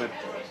good to see you, man.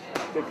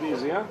 Take it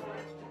easy, huh?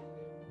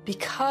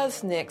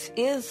 Because Nix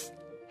is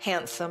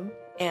handsome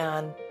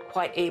and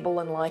quite able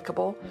and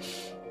likable,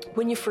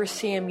 when you first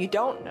see him, you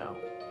don't know.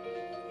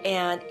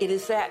 And it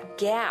is that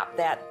gap,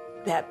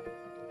 that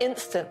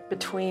instant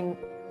between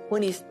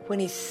when he's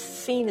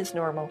seen as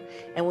normal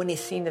and when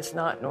he's seen as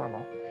not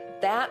normal.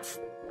 That's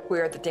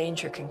where the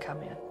danger can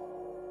come in.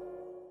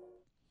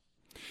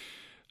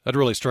 That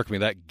really struck me,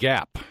 that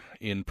gap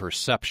in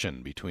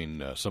perception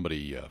between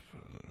somebody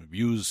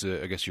views,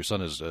 I guess, your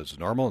son as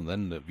normal and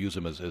then views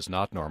him as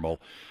not normal.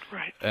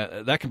 Right.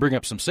 That can bring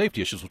up some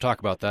safety issues. We'll talk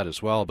about that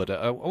as well. But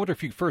I wonder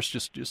if you first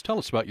just tell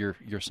us about your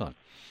son.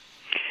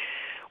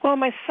 Well,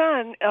 my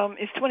son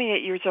is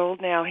 28 years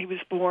old now. He was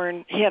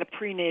born, he had a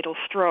prenatal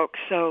stroke.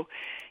 So,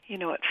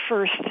 at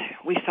first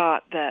we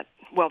thought that,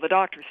 the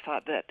doctors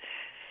thought that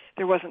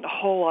there wasn't a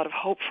whole lot of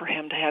hope for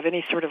him to have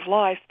any sort of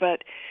life,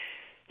 but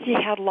he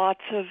had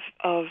lots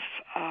of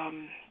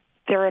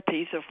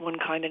therapies of one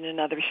kind and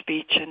another,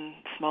 speech and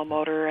small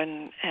motor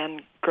and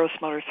gross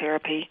motor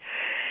therapy.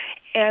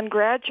 And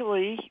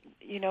gradually,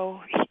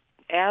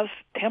 as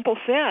Temple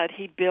said,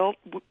 he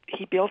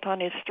built on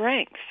his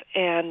strengths,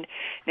 and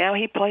now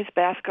he plays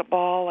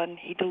basketball and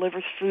he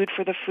delivers food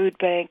for the food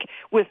bank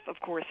with, of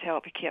course,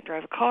 help. He can't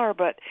drive a car,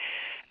 but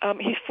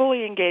he's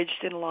fully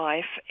engaged in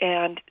life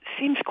and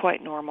seems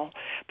quite normal.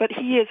 But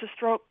he is a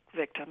stroke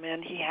victim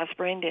and he has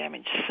brain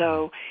damage,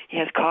 so he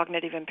has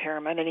cognitive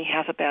impairment and he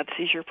has a bad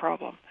seizure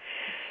problem.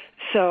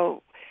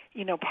 So,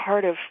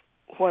 part of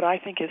what I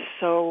think is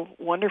so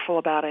wonderful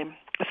about him,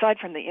 aside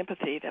from the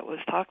empathy that was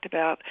talked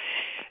about,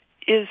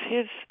 is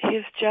his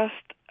just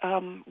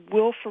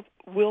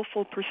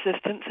willful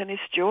persistence and his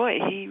joy.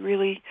 He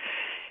really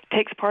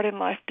takes part in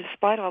life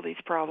despite all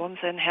these problems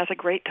and has a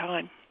great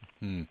time.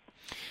 Maybe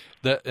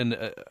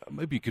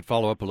you could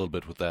follow up a little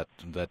bit with that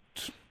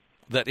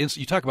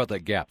you talk about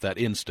that gap, that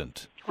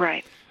instant,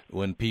 right,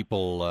 when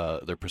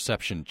people their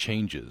perception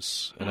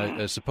changes, and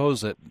I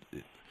suppose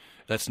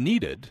that's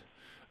needed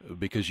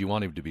because you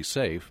want him to be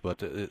safe.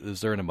 But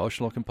is there an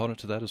emotional component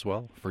to that as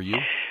well for you?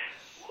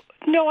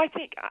 No, I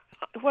think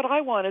what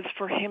I want is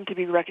for him to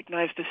be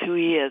recognized as who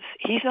he is.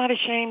 He's not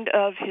ashamed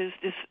of his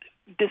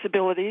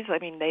disabilities. I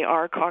mean, they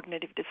are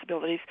cognitive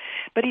disabilities,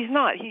 but he's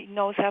not. He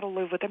knows how to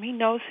live with them. He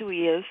knows who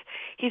he is.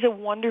 He's a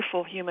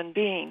wonderful human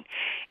being,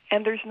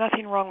 and there's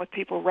nothing wrong with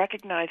people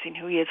recognizing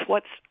who he is.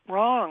 What's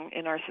wrong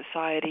in our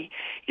society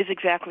is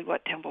exactly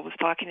what Temple was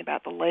talking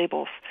about, the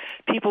labels.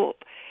 People,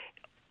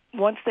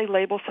 once they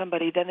label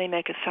somebody, then they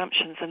make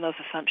assumptions, and those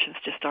assumptions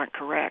just aren't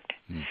correct.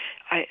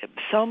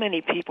 So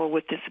many people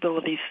with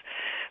disabilities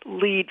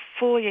lead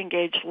fully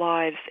engaged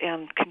lives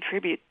and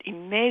contribute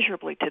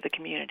immeasurably to the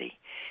community.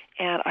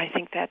 And I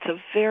think that's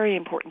a very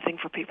important thing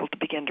for people to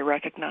begin to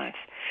recognize.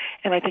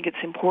 And I think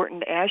it's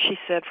important, as she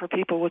said, for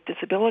people with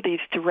disabilities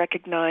to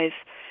recognize,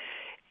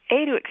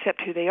 A, to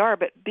accept who they are,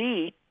 but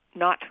B,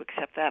 not to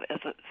accept that as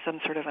some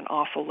sort of an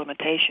awful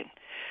limitation,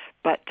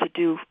 but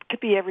to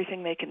be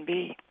everything they can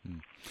be.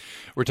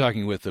 We're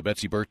talking with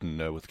Betsy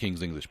Burton with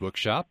King's English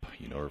Bookshop.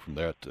 You know her from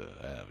that.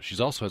 She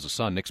also has a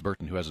son, Nick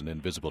Burton, who has an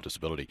invisible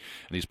disability,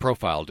 and he's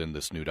profiled in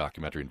this new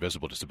documentary,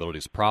 Invisible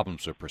Disabilities,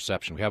 Problems of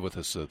Perception. We have with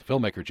us the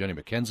filmmaker Jenny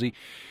McKenzie,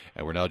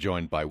 and we're now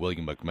joined by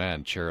William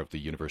McMahon, chair of the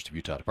University of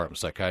Utah Department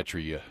of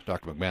Psychiatry.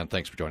 Dr. McMahon,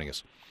 thanks for joining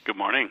us. Good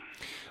morning.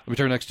 Let me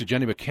turn next to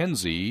Jenny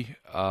McKenzie.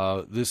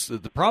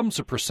 The Problems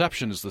of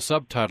Perception is the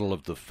subtitle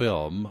of the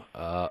film.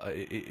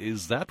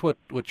 Is that what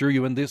drew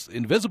you in? This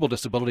invisible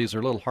disabilities are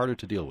a little harder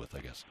to deal with, I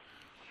guess.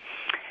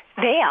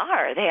 They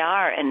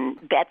are, and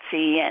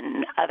Betsy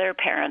and other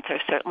parents are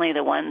certainly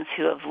the ones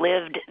who have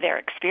lived their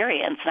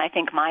experience, and I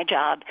think my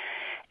job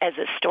as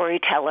a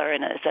storyteller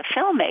and as a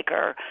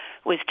filmmaker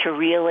was to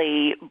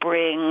really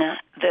bring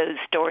those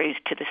stories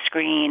to the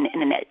screen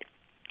in an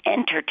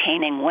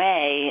entertaining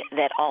way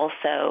that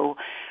also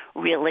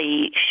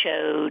really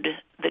showed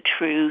the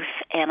truth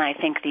and I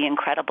think the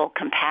incredible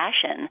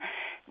compassion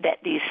that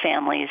these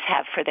families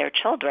have for their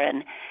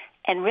children,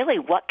 and really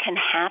what can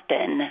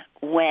happen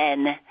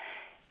when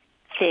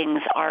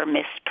things are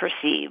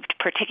misperceived,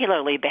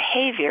 particularly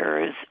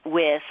behaviors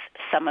with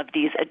some of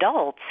these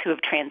adults who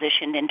have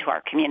transitioned into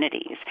our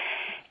communities.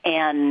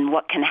 And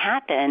what can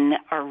happen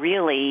are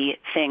really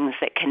things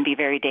that can be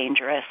very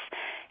dangerous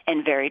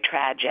and very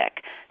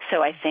tragic.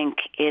 So I think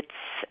it's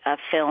a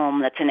film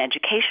that's an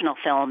educational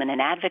film and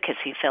an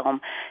advocacy film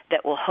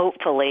that will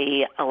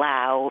hopefully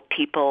allow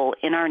people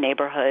in our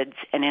neighborhoods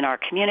and in our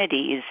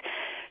communities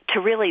to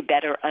really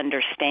better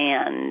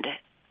understand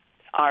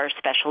our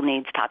special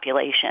needs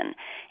population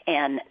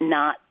and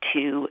not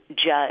to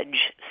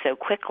judge so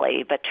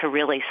quickly, but to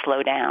really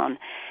slow down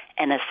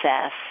and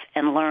assess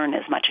and learn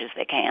as much as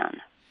they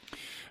can.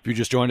 If you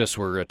just joined us,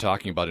 we're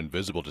talking about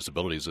Invisible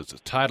Disabilities. It's the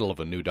title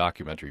of a new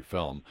documentary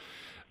film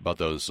about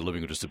those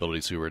living with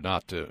disabilities who are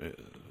not,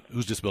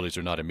 whose disabilities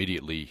are not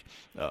immediately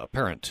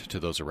apparent to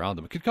those around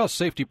them. It can cause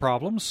safety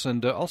problems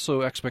and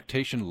also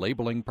expectation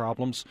labeling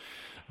problems.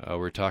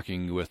 We're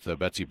talking with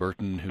Betsy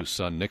Burton, whose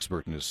son Nick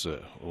Burton is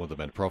one of the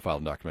men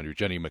profiled in the documentary.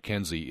 Jenny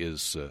McKenzie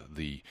is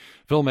the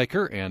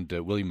filmmaker, and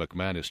William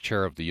McMahon is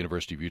chair of the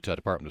University of Utah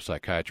Department of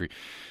Psychiatry.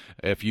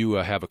 If you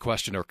have a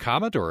question or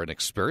comment or an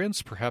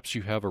experience, perhaps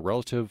you have a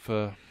relative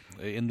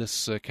in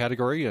this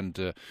category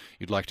and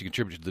you'd like to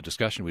contribute to the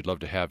discussion, we'd love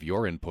to have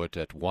your input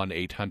at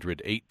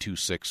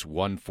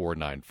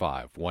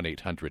 1-800-826-1495,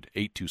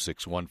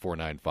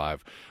 1-800-826-1495,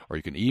 or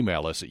you can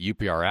email us at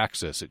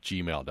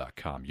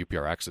upraccess@gmail.com,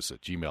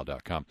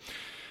 upraccess@gmail.com.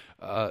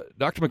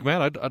 Dr.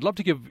 McMahon, I'd love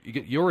to get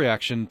your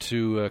reaction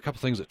to a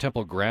couple things that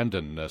Temple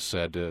Grandin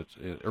said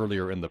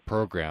earlier in the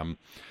program.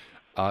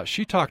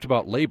 She talked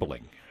about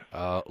labeling.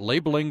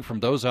 Labeling from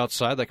those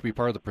outside, that can be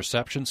part of the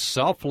perception,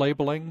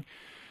 self-labeling.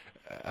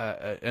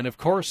 And, of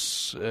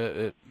course,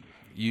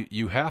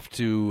 you have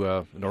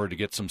to, in order to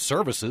get some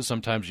services,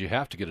 sometimes you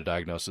have to get a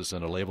diagnosis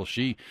and a label.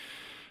 She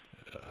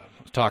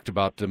talked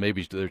about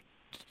maybe there's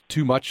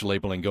too much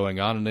labeling going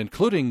on, and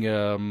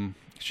including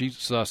she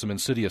saw some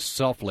insidious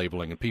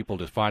self-labeling and people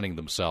defining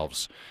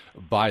themselves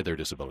by their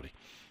disability.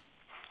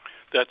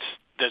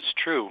 That's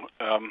true.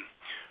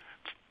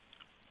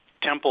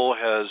 Temple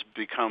has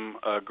become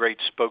a great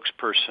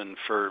spokesperson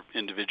for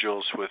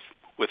individuals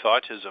with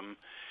autism,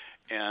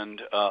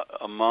 and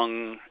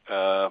among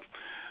the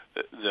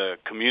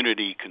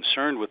community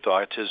concerned with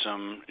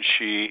autism,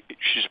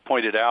 she's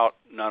pointed out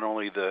not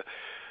only the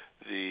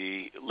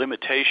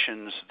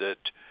limitations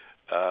that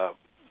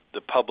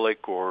the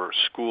public or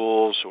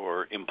schools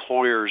or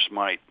employers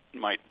might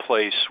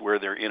place where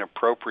they're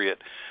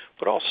inappropriate,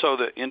 but also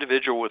the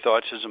individual with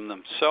autism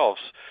themselves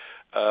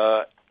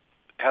has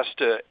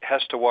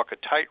to walk a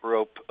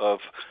tightrope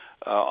of,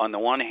 on the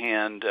one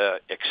hand,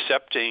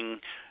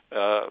 accepting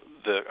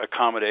the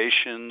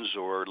accommodations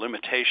or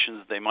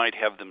limitations they might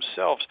have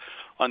themselves.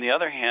 On the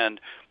other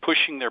hand,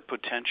 pushing their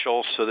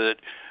potential so that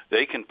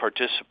they can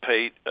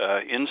participate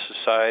in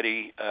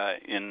society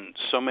in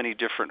so many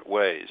different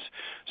ways.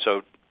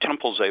 So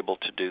Temple's able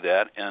to do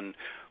that, and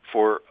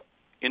for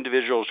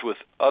individuals with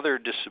other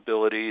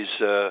disabilities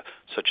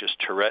such as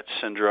Tourette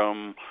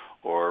syndrome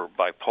or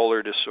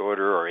bipolar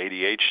disorder or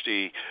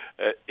ADHD,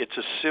 it's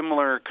a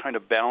similar kind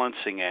of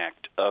balancing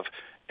act of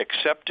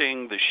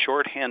accepting the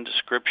shorthand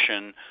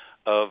description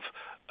of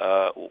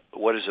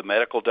what is a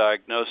medical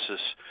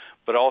diagnosis,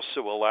 but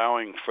also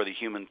allowing for the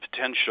human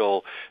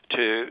potential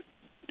to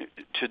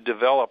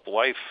develop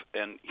life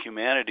and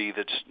humanity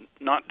that's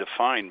not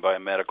defined by a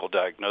medical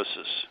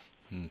diagnosis.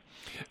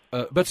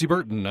 Betsy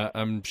Burton,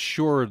 I'm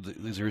sure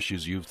these are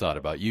issues you've thought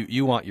about.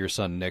 You want your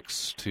son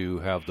Nick's to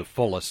have the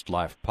fullest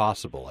life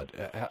possible.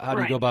 How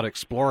do you go about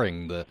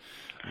exploring the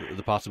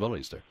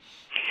possibilities there?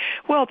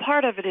 Well,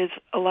 part of it is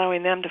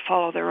allowing them to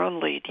follow their own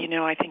lead.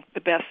 I think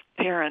the best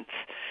parents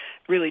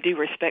really do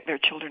respect their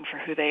children for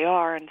who they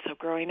are, and so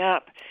growing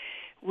up,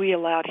 we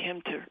allowed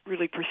him to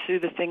really pursue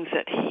the things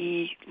that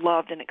he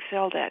loved and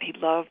excelled at. He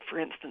loved, for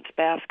instance,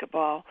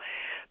 basketball,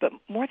 but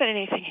more than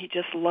anything, he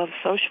just loved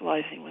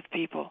socializing with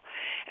people.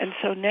 And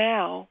so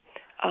now,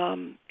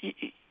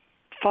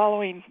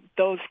 following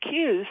those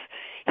cues,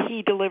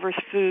 he delivers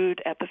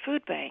food at the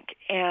food bank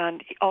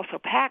and also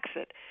packs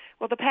it.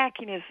 Well, the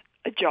packing is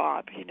a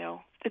job,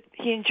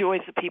 He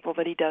enjoys the people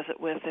that he does it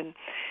with, and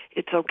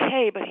it's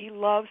okay, but he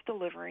loves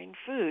delivering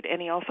food,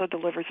 and he also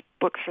delivers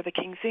books for the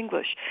King's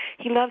English.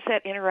 He loves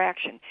that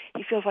interaction.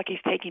 He feels like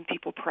he's taking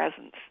people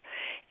presents.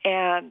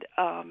 And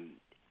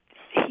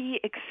he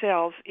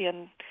excels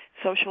in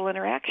social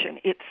interaction.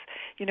 It's,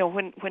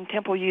 when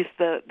Temple used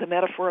the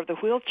metaphor of the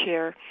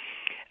wheelchair,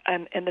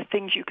 and the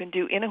things you can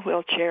do in a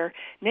wheelchair.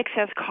 Nick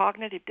has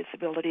cognitive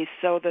disabilities,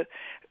 so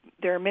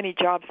there are many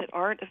jobs that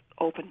aren't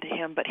open to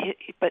him, but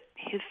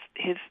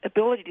his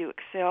ability to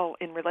excel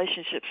in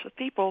relationships with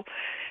people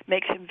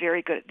makes him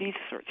very good at these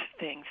sorts of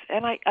things.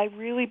 And I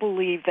really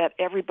believe that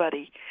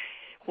everybody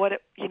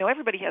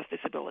has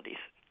disabilities.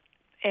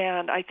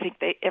 And I think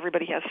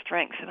everybody has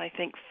strengths, and I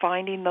think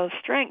finding those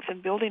strengths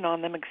and building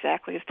on them,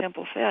 exactly as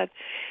Temple said,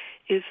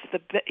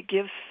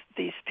 gives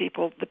these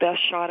people the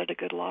best shot at a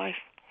good life.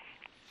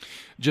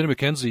 Jenny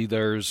McKenzie,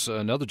 there's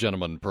another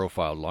gentleman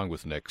profiled along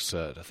with Nick's.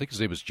 I think his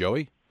name is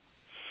Joey.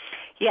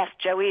 Yes,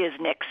 Joey is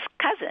Nick's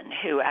cousin,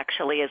 who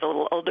actually is a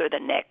little older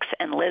than Nick's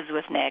and lives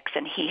with Nick's,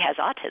 and he has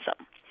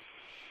autism.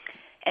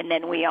 And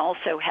then we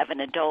also have an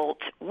adult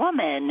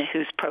woman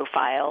who's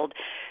profiled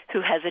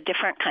who has a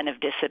different kind of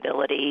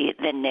disability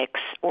than Nick's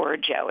or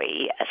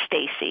Joey,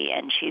 Stacy,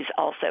 and she's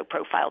also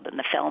profiled in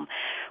the film.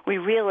 We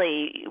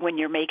really, when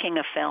you're making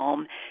a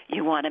film,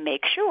 you want to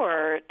make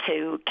sure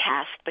to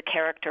cast the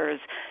characters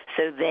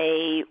so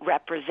they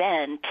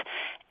represent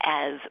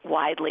as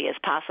widely as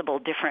possible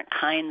different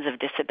kinds of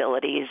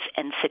disabilities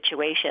and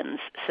situations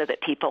so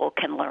that people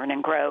can learn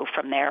and grow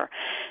from their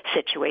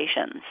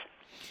situations.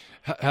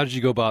 How did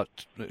you go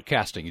about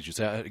casting? Did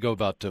you go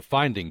about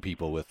finding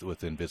people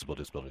with invisible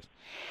disabilities?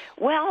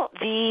 Well,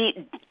 the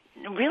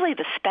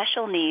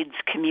special needs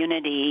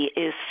community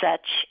is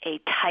such a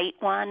tight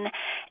one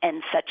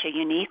and such a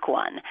unique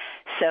one.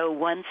 So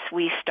once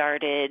we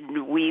started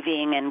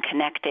weaving and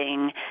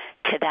connecting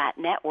to that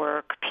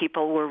network,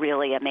 people were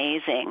really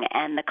amazing.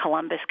 And the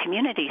Columbus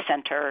Community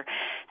Center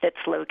that's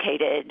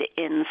located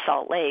in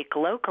Salt Lake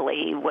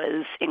locally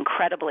was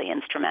incredibly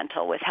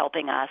instrumental with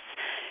helping us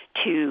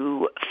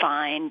to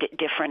find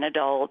different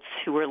adults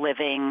who were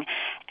living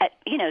at,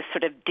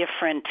 sort of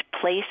different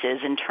places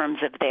in terms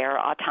of their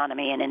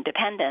autonomy and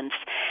independence.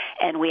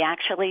 And we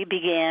actually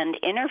began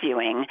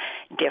interviewing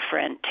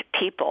different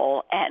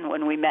people. And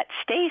when we met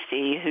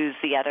Stacy, who's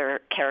the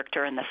other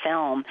character in the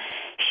film,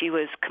 she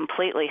was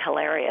completely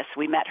hilarious.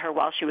 We met her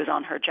while she was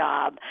on her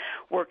job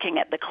working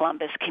at the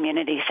Columbus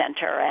Community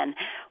Center, and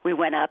we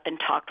went up and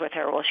talked with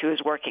her while she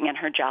was working in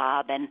her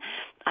job, and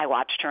I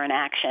watched her in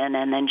action.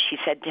 And then she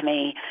said to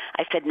me,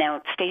 I said,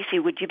 now, Stacy,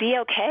 would you be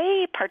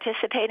okay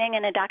participating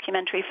in a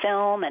documentary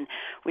film? And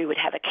we would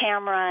have a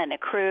camera and a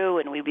crew,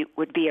 and we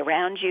would be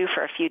around you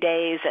for a few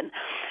days and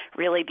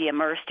really be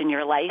immersed in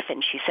your life.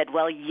 And she said,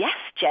 well, yes,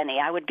 Jenny,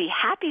 I would be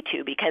happy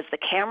to, because the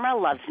camera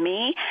loves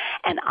me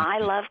and I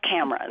love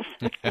cameras.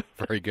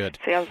 Very good.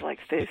 Sounds like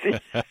Stacy.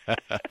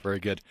 Very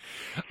good.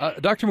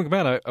 Dr.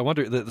 McMahon, I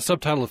wonder, the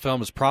subtitle of the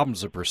film is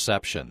Problems of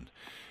Perception.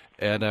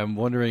 And I'm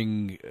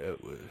wondering,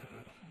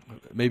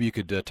 maybe you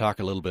could talk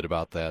a little bit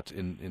about that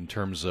in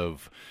terms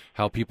of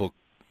how people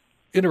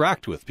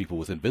interact with people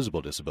with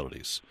invisible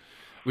disabilities.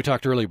 We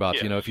talked earlier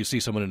about, yes. If you see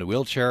someone in a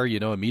wheelchair,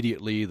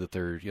 immediately that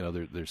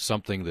there's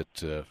something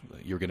that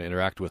you're going to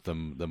interact with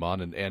them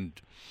on, and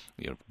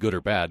good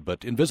or bad.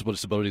 But invisible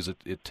disabilities,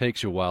 it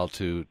takes you a while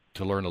to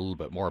learn a little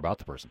bit more about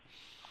the person.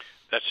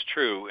 That's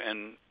true,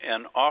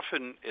 and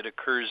often it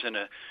occurs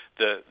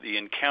the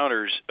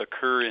encounters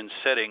occur in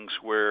settings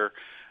where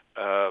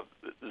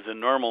the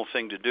normal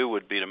thing to do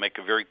would be to make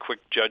a very quick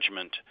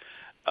judgment,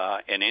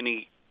 and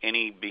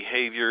any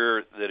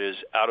behavior that is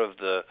out of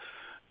the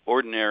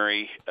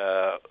ordinary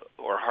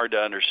or hard to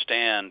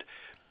understand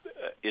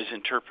is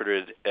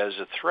interpreted as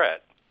a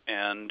threat.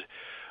 And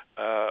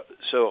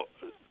so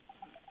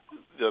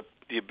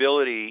the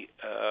ability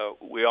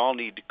we all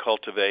need to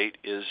cultivate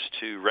is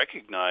to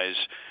recognize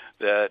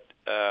that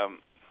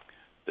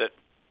that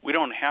we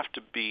don't have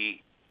to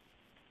be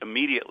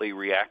immediately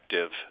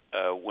reactive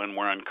when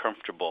we're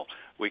uncomfortable.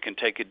 We can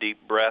take a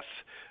deep breath,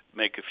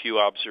 make a few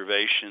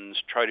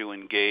observations, try to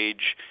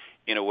engage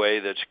in a way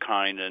that's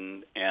kind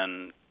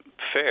and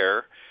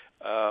fair,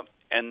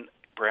 and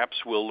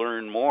perhaps we'll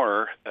learn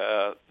more.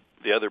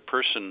 The other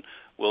person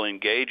will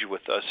engage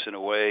with us in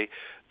a way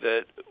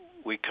that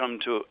we come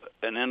to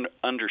an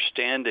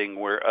understanding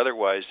where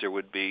otherwise there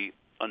would be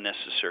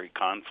unnecessary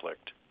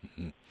conflict.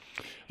 Mm-hmm.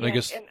 And I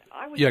guess,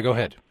 go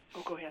ahead.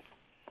 Oh, go ahead.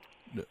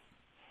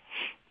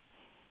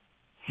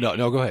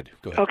 No, go ahead.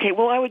 Go ahead. Okay,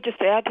 well, I would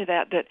just add to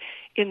that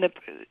in the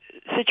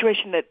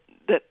situation that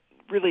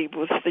really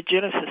was the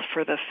genesis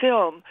for the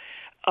film,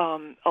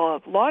 a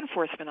law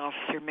enforcement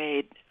officer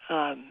made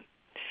a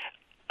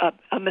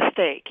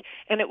mistake.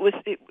 And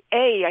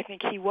I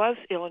think he was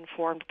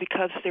ill-informed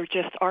because there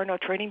just are no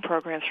training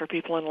programs for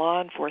people in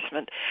law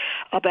enforcement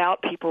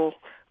about people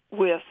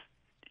with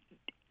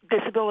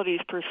disabilities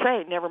per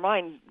se, never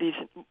mind these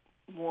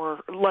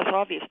less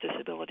obvious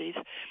disabilities.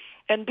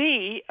 And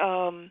B,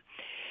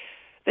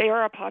 they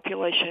are a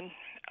population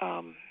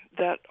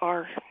that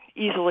are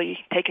easily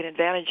taken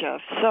advantage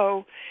of.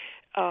 So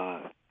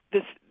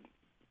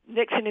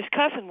Nix and his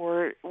cousin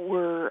were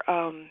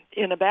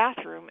in a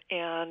bathroom,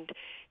 and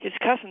his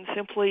cousin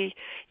simply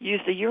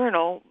used the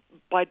urinal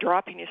by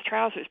dropping his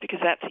trousers because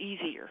that's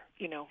easier,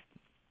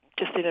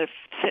 just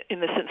in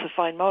the sense of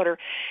fine motor.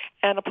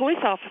 And a police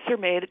officer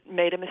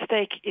made a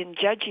mistake in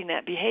judging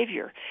that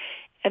behavior,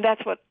 and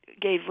that's what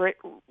gave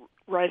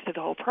rise to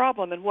the whole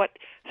problem. And what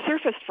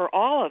surfaced for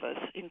all of us,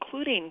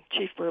 including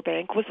Chief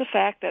Burbank, was the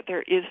fact that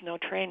there is no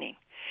training.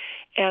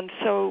 And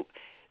so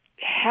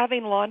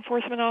having law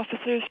enforcement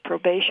officers,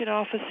 probation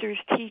officers,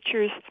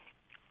 teachers,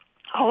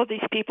 all of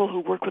these people who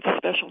work with the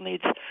special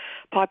needs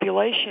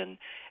population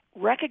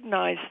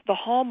recognize the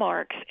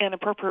hallmarks and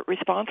appropriate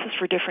responses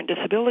for different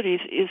disabilities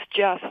is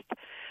just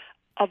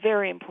a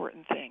very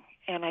important thing.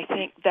 And I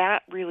think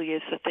that really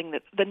is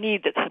the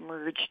need that's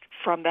emerged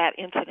from that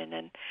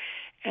incident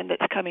and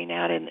that's coming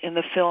out in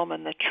the film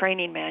and the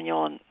training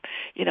manual and,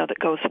 that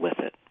goes with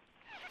it.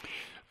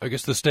 I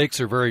guess the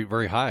stakes are very,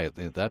 very high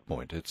at that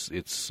point.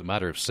 It's a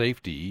matter of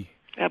safety.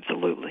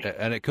 Absolutely.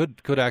 And it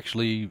could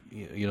actually,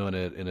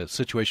 in a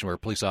situation where a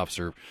police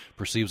officer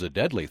perceives a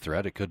deadly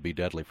threat, it could be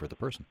deadly for the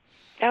person.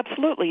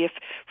 Absolutely. If,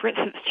 for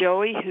instance,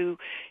 Joey, who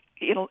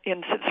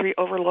in sensory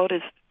overload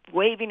is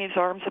waving his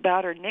arms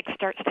about, or Nick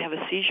starts to have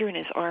a seizure and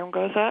his arm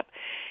goes up,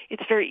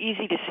 it's very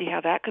easy to see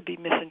how that could be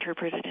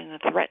misinterpreted in a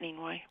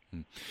threatening way.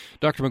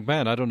 Dr.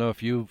 McMahon, I don't know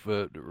if you've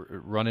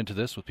run into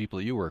this with people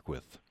that you work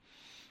with.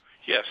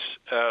 Yes.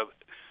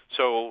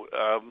 So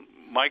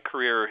my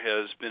career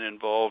has been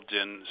involved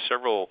in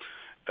several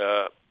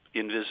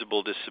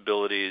invisible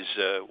disabilities,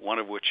 one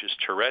of which is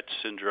Tourette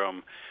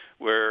syndrome,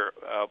 where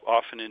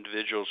often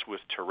individuals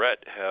with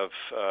Tourette have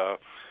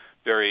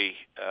very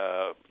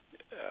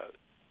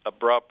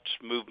abrupt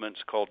movements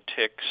called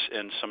tics,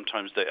 and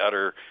sometimes they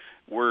utter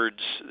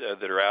words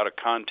that are out of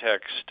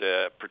context,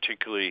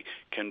 particularly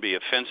can be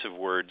offensive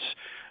words.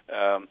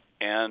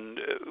 And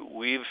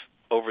we've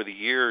over the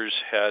years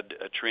had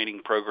a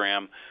training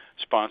program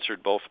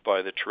sponsored both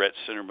by the Tourette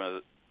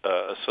Syndrome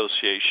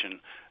Association,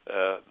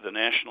 the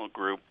national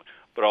group,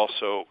 but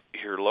also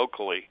here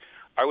locally.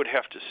 I would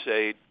have to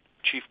say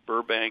Chief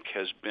Burbank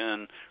has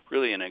been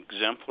really an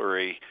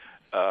exemplary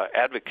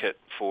advocate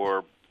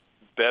for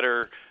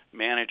better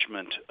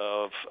management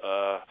of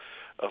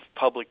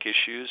public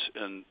issues,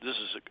 and this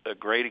is a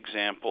great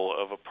example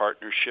of a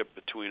partnership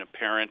between a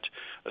parent,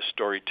 a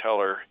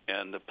storyteller,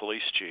 and the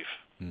police chief.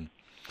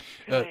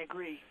 And I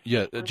agree.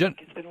 Yeah, Jen,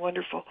 it's been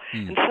wonderful,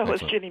 and so has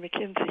Jenny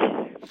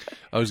McKenzie.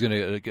 I was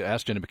going to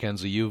ask Jenny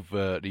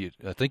McKenzie.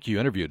 I think you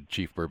interviewed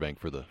Chief Burbank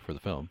for the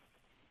film.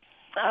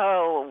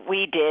 Oh,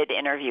 we did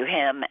interview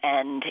him,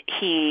 and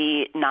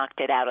he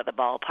knocked it out of the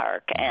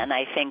ballpark. And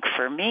I think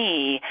for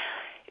me,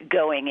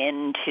 going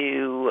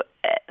into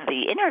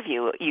the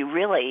interview,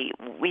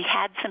 we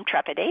had some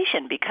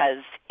trepidation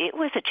because it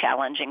was a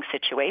challenging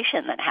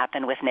situation that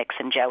happened with Nix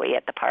and Joey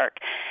at the park.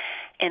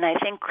 And I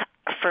think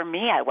for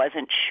me, I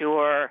wasn't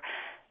sure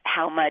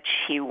how much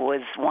he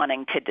was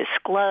wanting to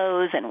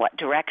disclose and what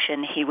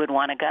direction he would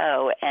want to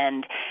go.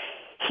 And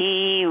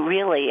he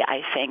really,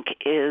 I think,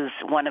 is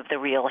one of the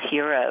real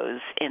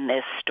heroes in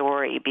this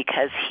story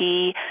because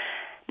he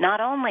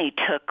not only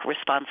took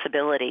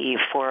responsibility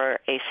for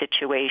a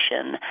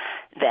situation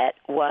that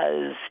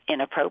was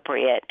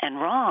inappropriate and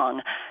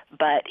wrong,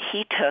 but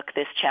he took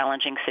this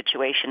challenging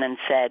situation and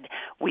said,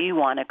 we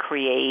want to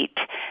create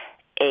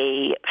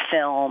a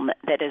film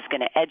that is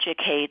going to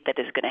educate, that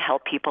is going to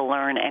help people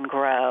learn and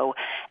grow,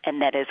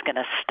 and that is going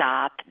to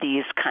stop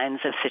these kinds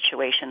of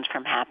situations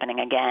from happening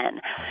again.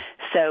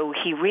 So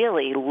he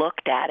really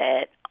looked at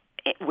it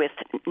with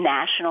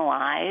national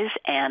eyes,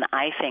 and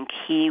I think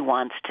he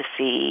wants to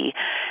see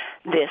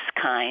this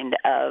kind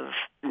of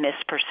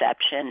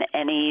misperception,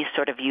 any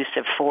sort of use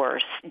of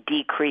force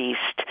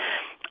decreased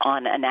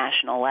on a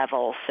national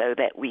level so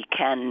that we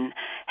can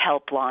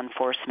help law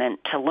enforcement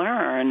to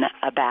learn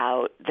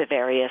about the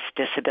various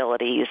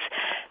disabilities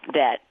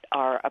that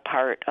are a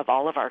part of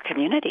all of our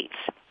communities.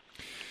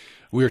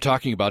 We are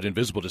talking about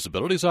invisible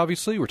disabilities,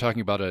 obviously. We're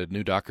talking about a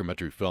new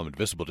documentary film,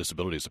 Invisible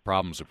Disabilities, The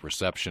Problems of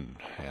Perception.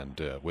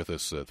 And with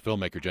us, the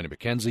filmmaker Jenny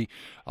McKenzie,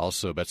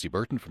 also Betsy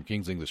Burton from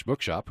King's English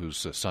Bookshop,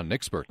 whose son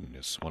Nick Burton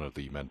is one of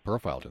the men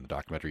profiled in the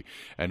documentary,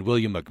 and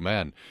William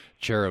McMahon,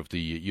 chair of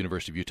the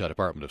University of Utah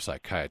Department of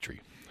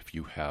Psychiatry. If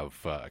you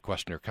have a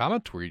question or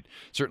comment, we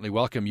certainly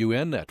welcome you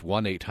in at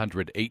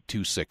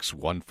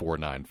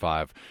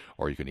 1-800-826-1495,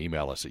 or you can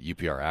email us at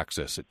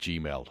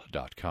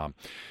upraccess@gmail.com.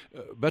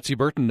 Betsy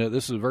Burton,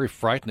 this is a very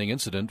frightening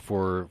incident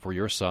for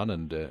your son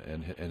and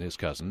his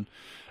cousin.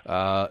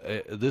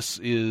 This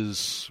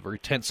is a very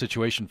tense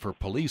situation for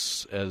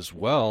police as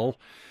well.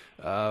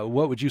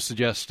 What would you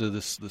suggest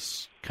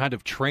this kind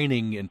of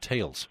training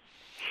entails?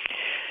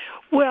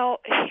 Well,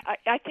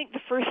 I think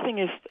the first thing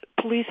is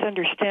police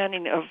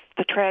understanding of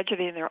the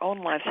tragedy in their own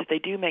lives if they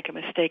do make a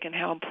mistake and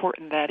how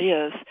important that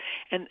is.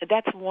 And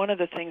that's one of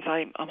the things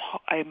I'm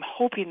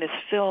hoping this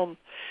film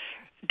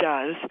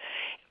does.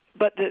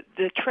 But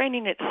the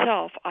training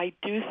itself, I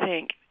do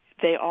think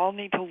they all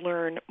need to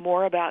learn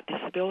more about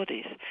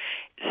disabilities.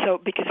 So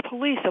because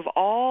police, of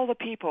all the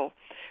people,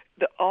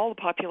 all the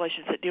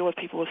populations that deal with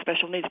people with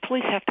special needs,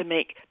 police have to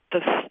make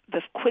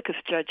the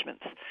quickest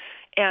judgments,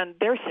 and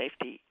their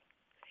safety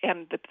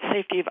and the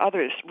safety of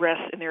others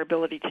rests in their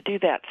ability to do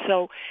that.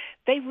 So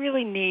they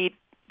really need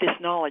this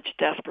knowledge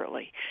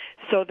desperately,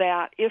 so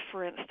that if,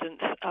 for instance,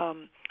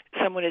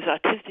 someone is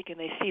autistic and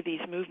they see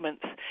these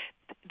movements,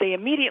 they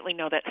immediately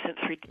know that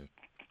sensory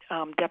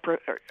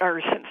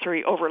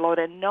sensory overload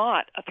and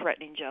not a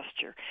threatening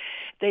gesture.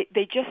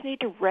 They just need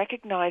to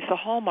recognize the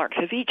hallmarks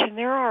of each, and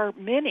there are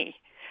many.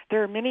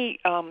 There are many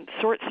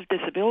sorts of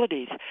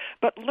disabilities,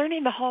 but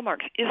learning the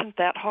hallmarks isn't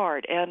that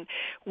hard. And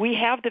we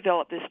have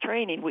developed this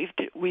training.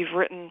 We've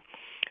written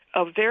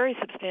a very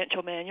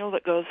substantial manual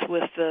that goes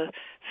with the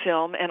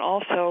film, and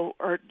also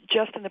are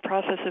just in the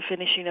process of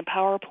finishing a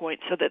PowerPoint,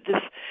 so that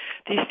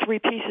these three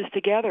pieces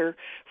together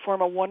form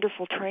a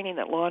wonderful training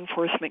that law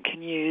enforcement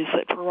can use,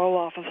 that parole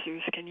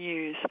officers can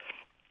use.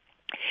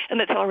 And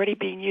that's already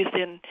being used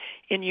in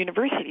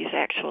universities,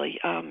 actually.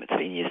 It's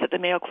being used at the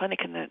Mayo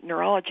Clinic in the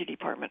neurology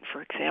department,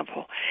 for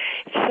example.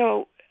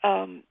 So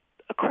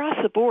across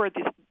the board,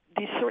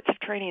 these sorts of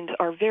trainings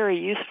are very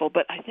useful,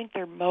 but I think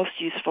they're most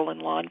useful in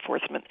law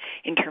enforcement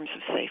in terms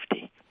of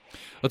safety.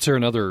 Let's hear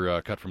another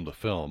cut from the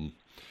film.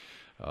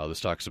 This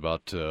talks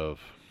about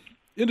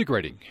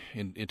integrating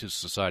into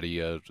society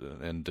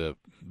and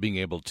being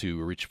able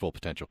to reach full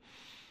potential.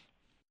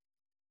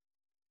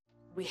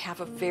 We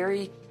have a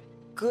very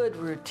good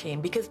routine,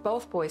 because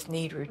both boys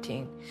need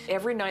routine.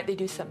 Every night they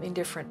do something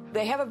different.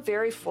 They have a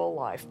very full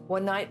life.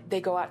 One night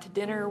they go out to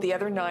dinner. The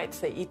other nights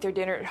they eat their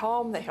dinner at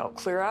home. They help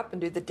clear up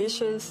and do the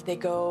dishes. They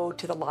go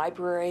to the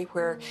library,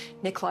 where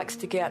Nick likes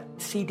to get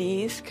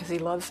CDs because he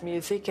loves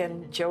music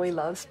and Joey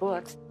loves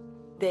books.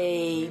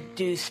 They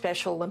do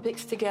Special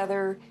Olympics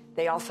together.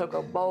 They also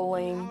go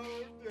bowling.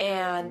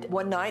 And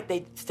one night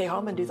they stay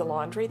home and do the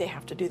laundry. They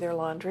have to do their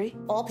laundry.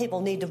 All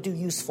people need to do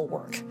useful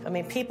work. I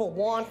mean, people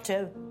want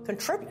to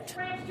contribute.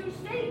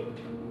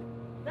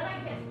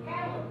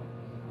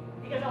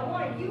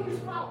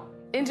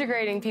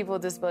 Integrating people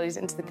with disabilities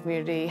into the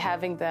community,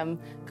 having them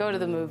go to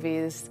the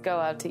movies, go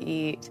out to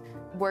eat,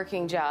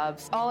 working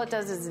jobs, all it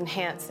does is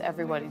enhance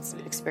everybody's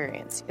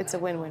experience. It's a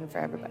win-win for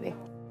everybody.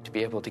 To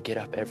be able to get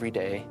up every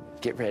day,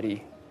 get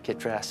ready, get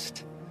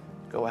dressed,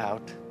 go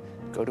out,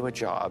 go to a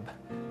job,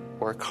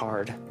 work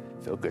hard,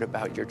 feel good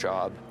about your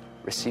job,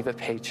 receive a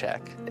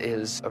paycheck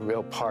is a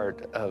real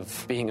part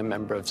of being a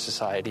member of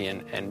society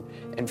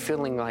and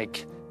feeling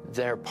like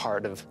they're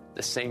part of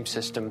the same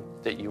system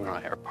that you and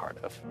I are part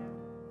of.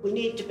 We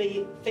need to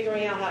be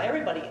figuring out how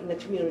everybody in the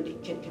community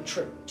can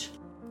contribute.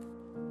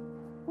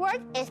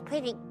 Work is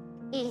pretty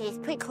easy. It's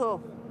pretty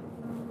cool.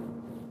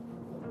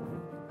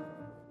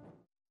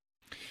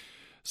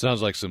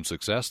 Sounds like some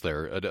success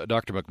there.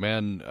 Dr.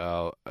 McMahon,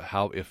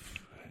 how if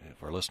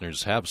our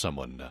listeners have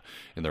someone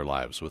in their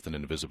lives with an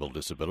invisible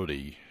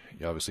disability,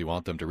 you obviously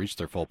want them to reach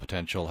their full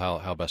potential.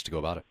 How best to go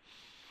about it?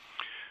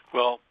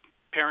 Well,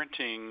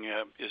 parenting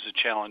is a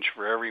challenge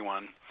for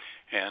everyone,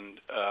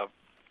 and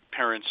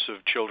parents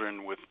of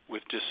children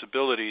with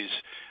disabilities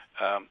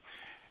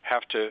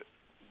have to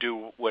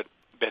do what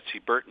Betsy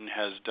Burton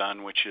has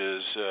done, which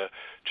is to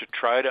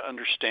try to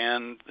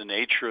understand the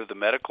nature of the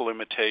medical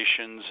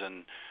limitations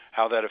and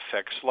how that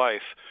affects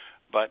life,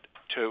 but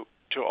to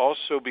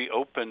also be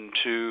open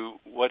to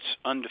what's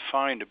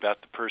undefined about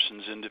the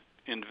person's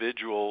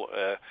individual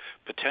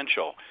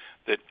potential,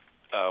 that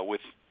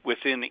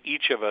within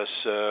each of us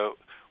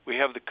we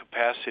have the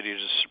capacity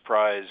to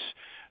surprise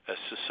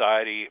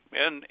society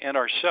and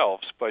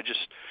ourselves by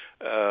just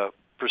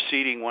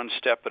proceeding one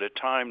step at a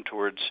time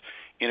towards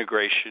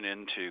integration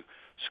into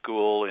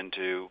school,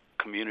 into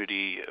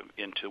community,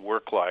 into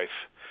work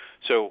life.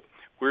 So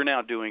we're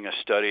now doing a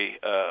study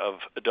of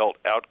adult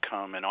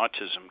outcome in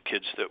autism,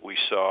 kids that we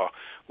saw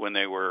when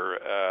they were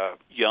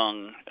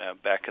young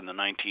back in the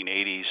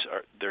 1980s.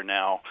 They're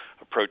now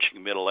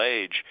approaching middle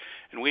age.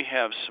 And we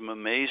have some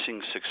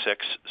amazing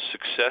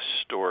success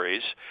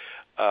stories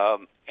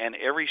and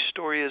every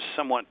story is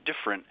somewhat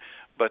different,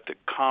 but the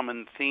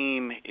common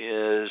theme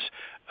is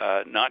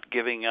not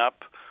giving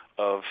up,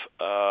 of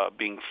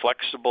being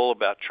flexible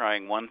about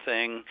trying one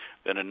thing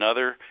then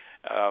another,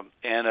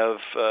 and of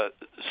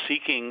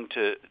seeking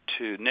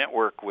to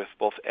network with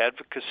both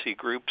advocacy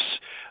groups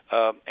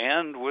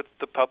and with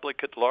the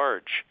public at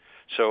large.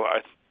 So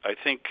I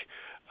think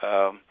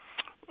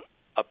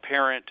a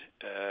parent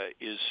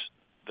is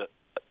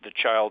the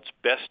child's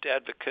best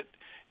advocate,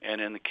 and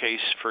in the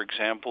case, for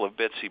example, of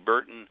Betsy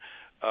Burton,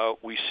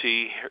 we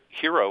see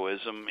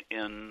heroism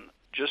in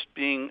just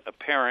being a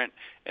parent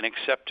and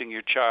accepting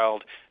your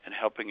child and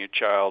helping your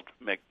child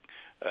make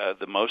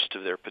the most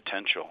of their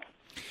potential.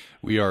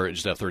 We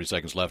just have 30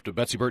 seconds left.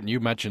 Betsy Burton, you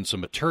mentioned some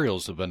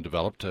materials have been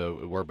developed.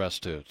 Where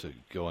best to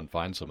go and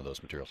find some of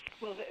those materials?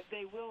 Well,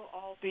 they will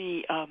all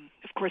be, of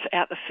course,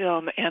 at the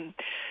film, and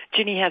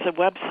Ginny has a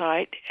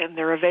website, and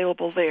they're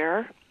available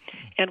there.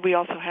 And we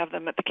also have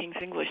them at the King's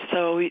English,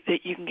 so that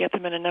you can get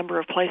them in a number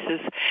of places.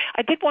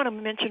 I did want to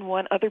mention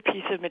one other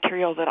piece of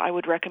material that I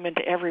would recommend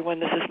to everyone.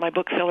 This is my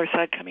bookseller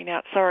side coming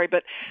out, sorry,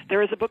 but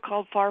there is a book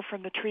called Far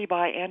from the Tree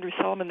by Andrew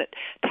Solomon that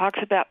talks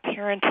about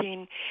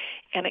parenting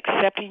and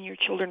accepting your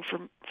children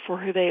for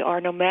who they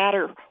are, no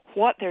matter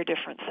what their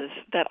differences,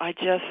 that I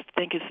just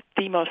think is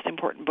the most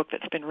important book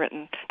that's been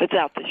written that's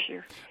out this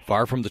year.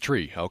 Far from the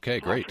Tree. Okay,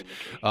 great.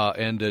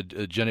 And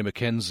Jenny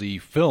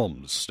McKenzie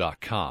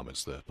Films.com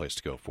is the place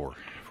to go for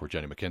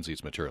Jenny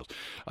McKenzie's materials.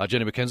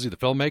 Jenny McKenzie, the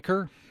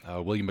filmmaker,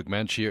 William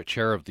McMahon,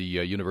 chair of the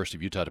University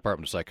of Utah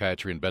Department of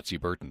Psychiatry, and Betsy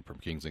Burton from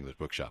King's English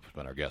Bookshop have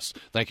been our guests.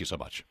 Thank you so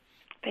much.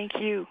 Thank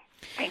you.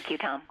 Thank you,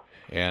 Tom.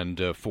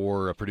 And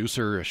for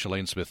producer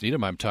Shalane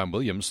Smith-Needham, I'm Tom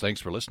Williams.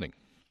 Thanks for listening.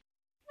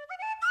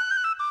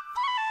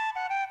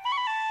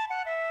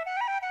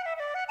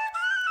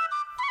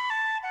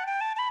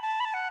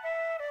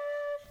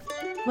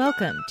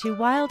 Welcome to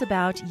Wild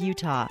About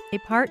Utah, a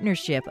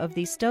partnership of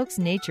the Stokes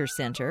Nature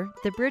Center,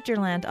 the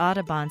Bridgerland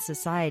Audubon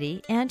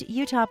Society, and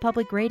Utah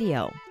Public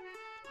Radio.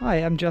 Hi,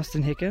 I'm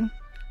Justin Hicken.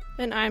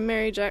 And I'm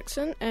Mary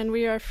Jackson, and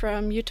we are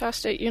from Utah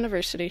State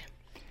University.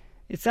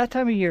 It's that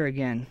time of year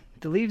again.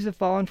 The leaves have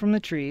fallen from the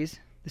trees,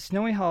 the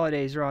snowy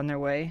holidays are on their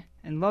way,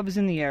 and love is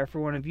in the air for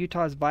one of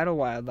Utah's vital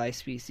wildlife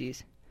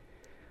species.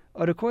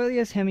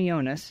 Odocoileus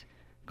hemionus,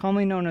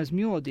 commonly known as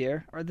mule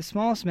deer, are the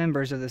smallest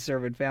members of the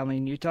cervid family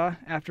in Utah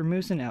after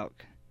moose and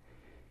elk.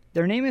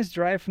 Their name is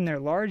derived from their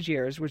large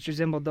ears, which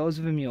resemble those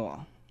of a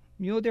mule.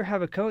 Mule deer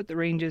have a coat that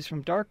ranges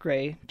from dark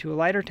gray to a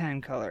lighter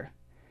tan color,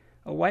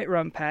 a white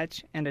rump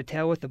patch, and a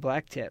tail with a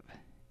black tip.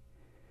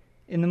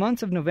 In the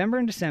months of November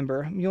and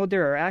December, mule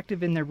deer are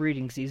active in their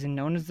breeding season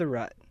known as the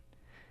rut.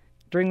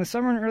 During the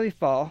summer and early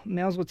fall,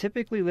 males will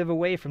typically live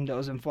away from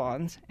does and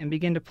fawns and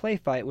begin to play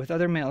fight with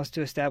other males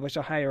to establish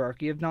a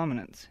hierarchy of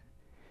dominance.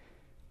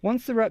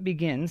 Once the rut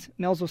begins,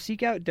 males will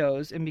seek out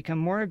does and become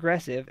more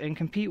aggressive and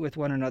compete with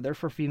one another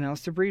for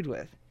females to breed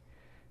with.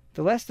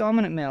 The less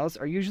dominant males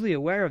are usually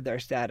aware of their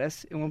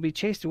status and will be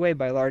chased away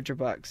by larger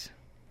bucks.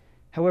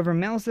 However,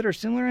 males that are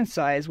similar in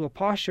size will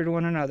posture to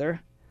one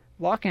another,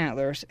 lock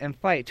antlers, and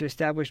fight to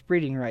establish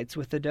breeding rights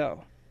with the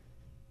doe.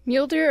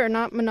 Mule deer are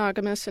not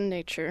monogamous in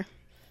nature.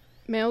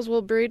 Males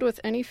will breed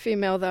with any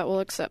female that will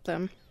accept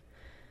them.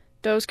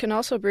 Does can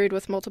also breed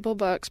with multiple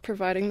bucks,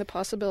 providing the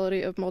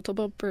possibility of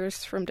multiple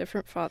births from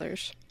different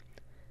fathers.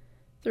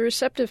 The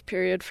receptive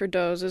period for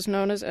does is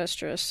known as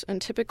estrus and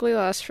typically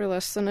lasts for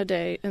less than a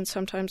day and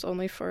sometimes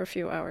only for a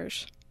few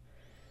hours.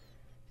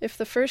 If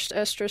the first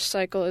estrus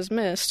cycle is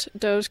missed,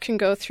 does can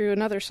go through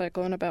another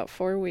cycle in about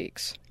 4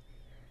 weeks.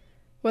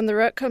 When the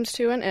rut comes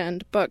to an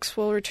end, bucks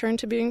will return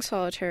to being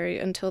solitary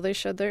until they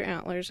shed their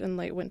antlers in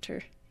late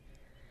winter.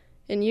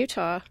 In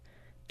Utah,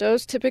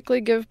 does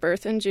typically give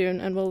birth in June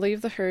and will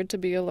leave the herd to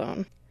be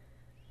alone.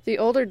 The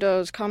older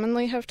does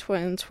commonly have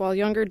twins, while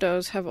younger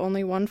does have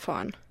only one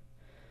fawn.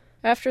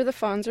 After the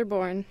fawns are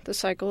born, the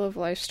cycle of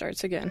life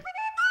starts again.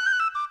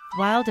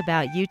 Wild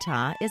About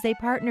Utah is a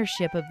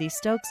partnership of the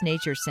Stokes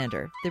Nature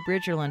Center, the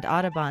Bridgerland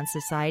Audubon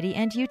Society,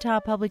 and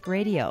Utah Public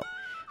Radio.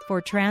 For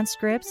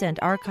transcripts and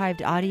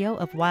archived audio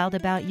of Wild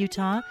About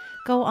Utah,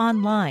 go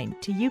online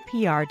to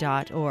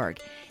upr.org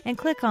and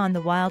click on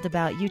the Wild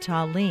About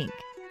Utah link.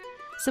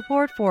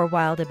 Support for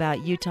Wild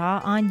About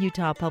Utah on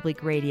Utah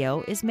Public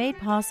Radio is made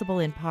possible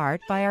in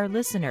part by our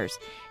listeners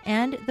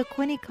and the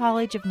Quinney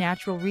College of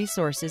Natural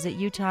Resources at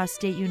Utah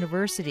State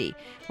University,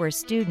 where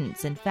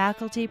students and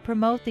faculty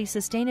promote the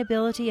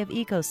sustainability of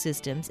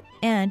ecosystems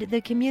and the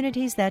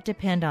communities that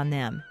depend on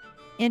them.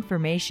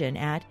 Information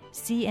at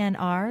cnr.usu.edu.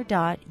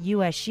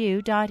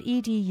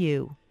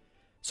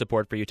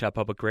 Support for Utah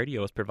Public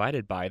Radio is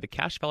provided by the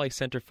Cache Valley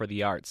Center for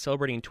the Arts,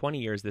 celebrating 20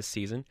 years this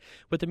season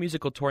with the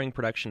musical touring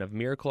production of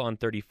Miracle on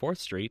 34th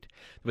Street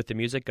with the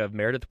music of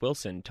Meredith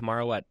Wilson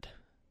tomorrow at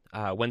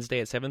Wednesday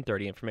at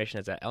 7:30. Information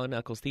is at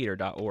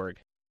ellenecclestheater.org.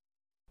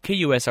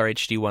 KUSR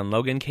HD1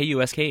 Logan,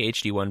 KUSK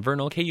HD1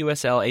 Vernal,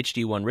 KUSL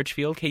HD1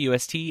 Richfield,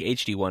 KUST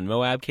HD1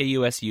 Moab,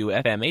 KUSU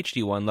FM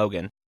HD1 Logan.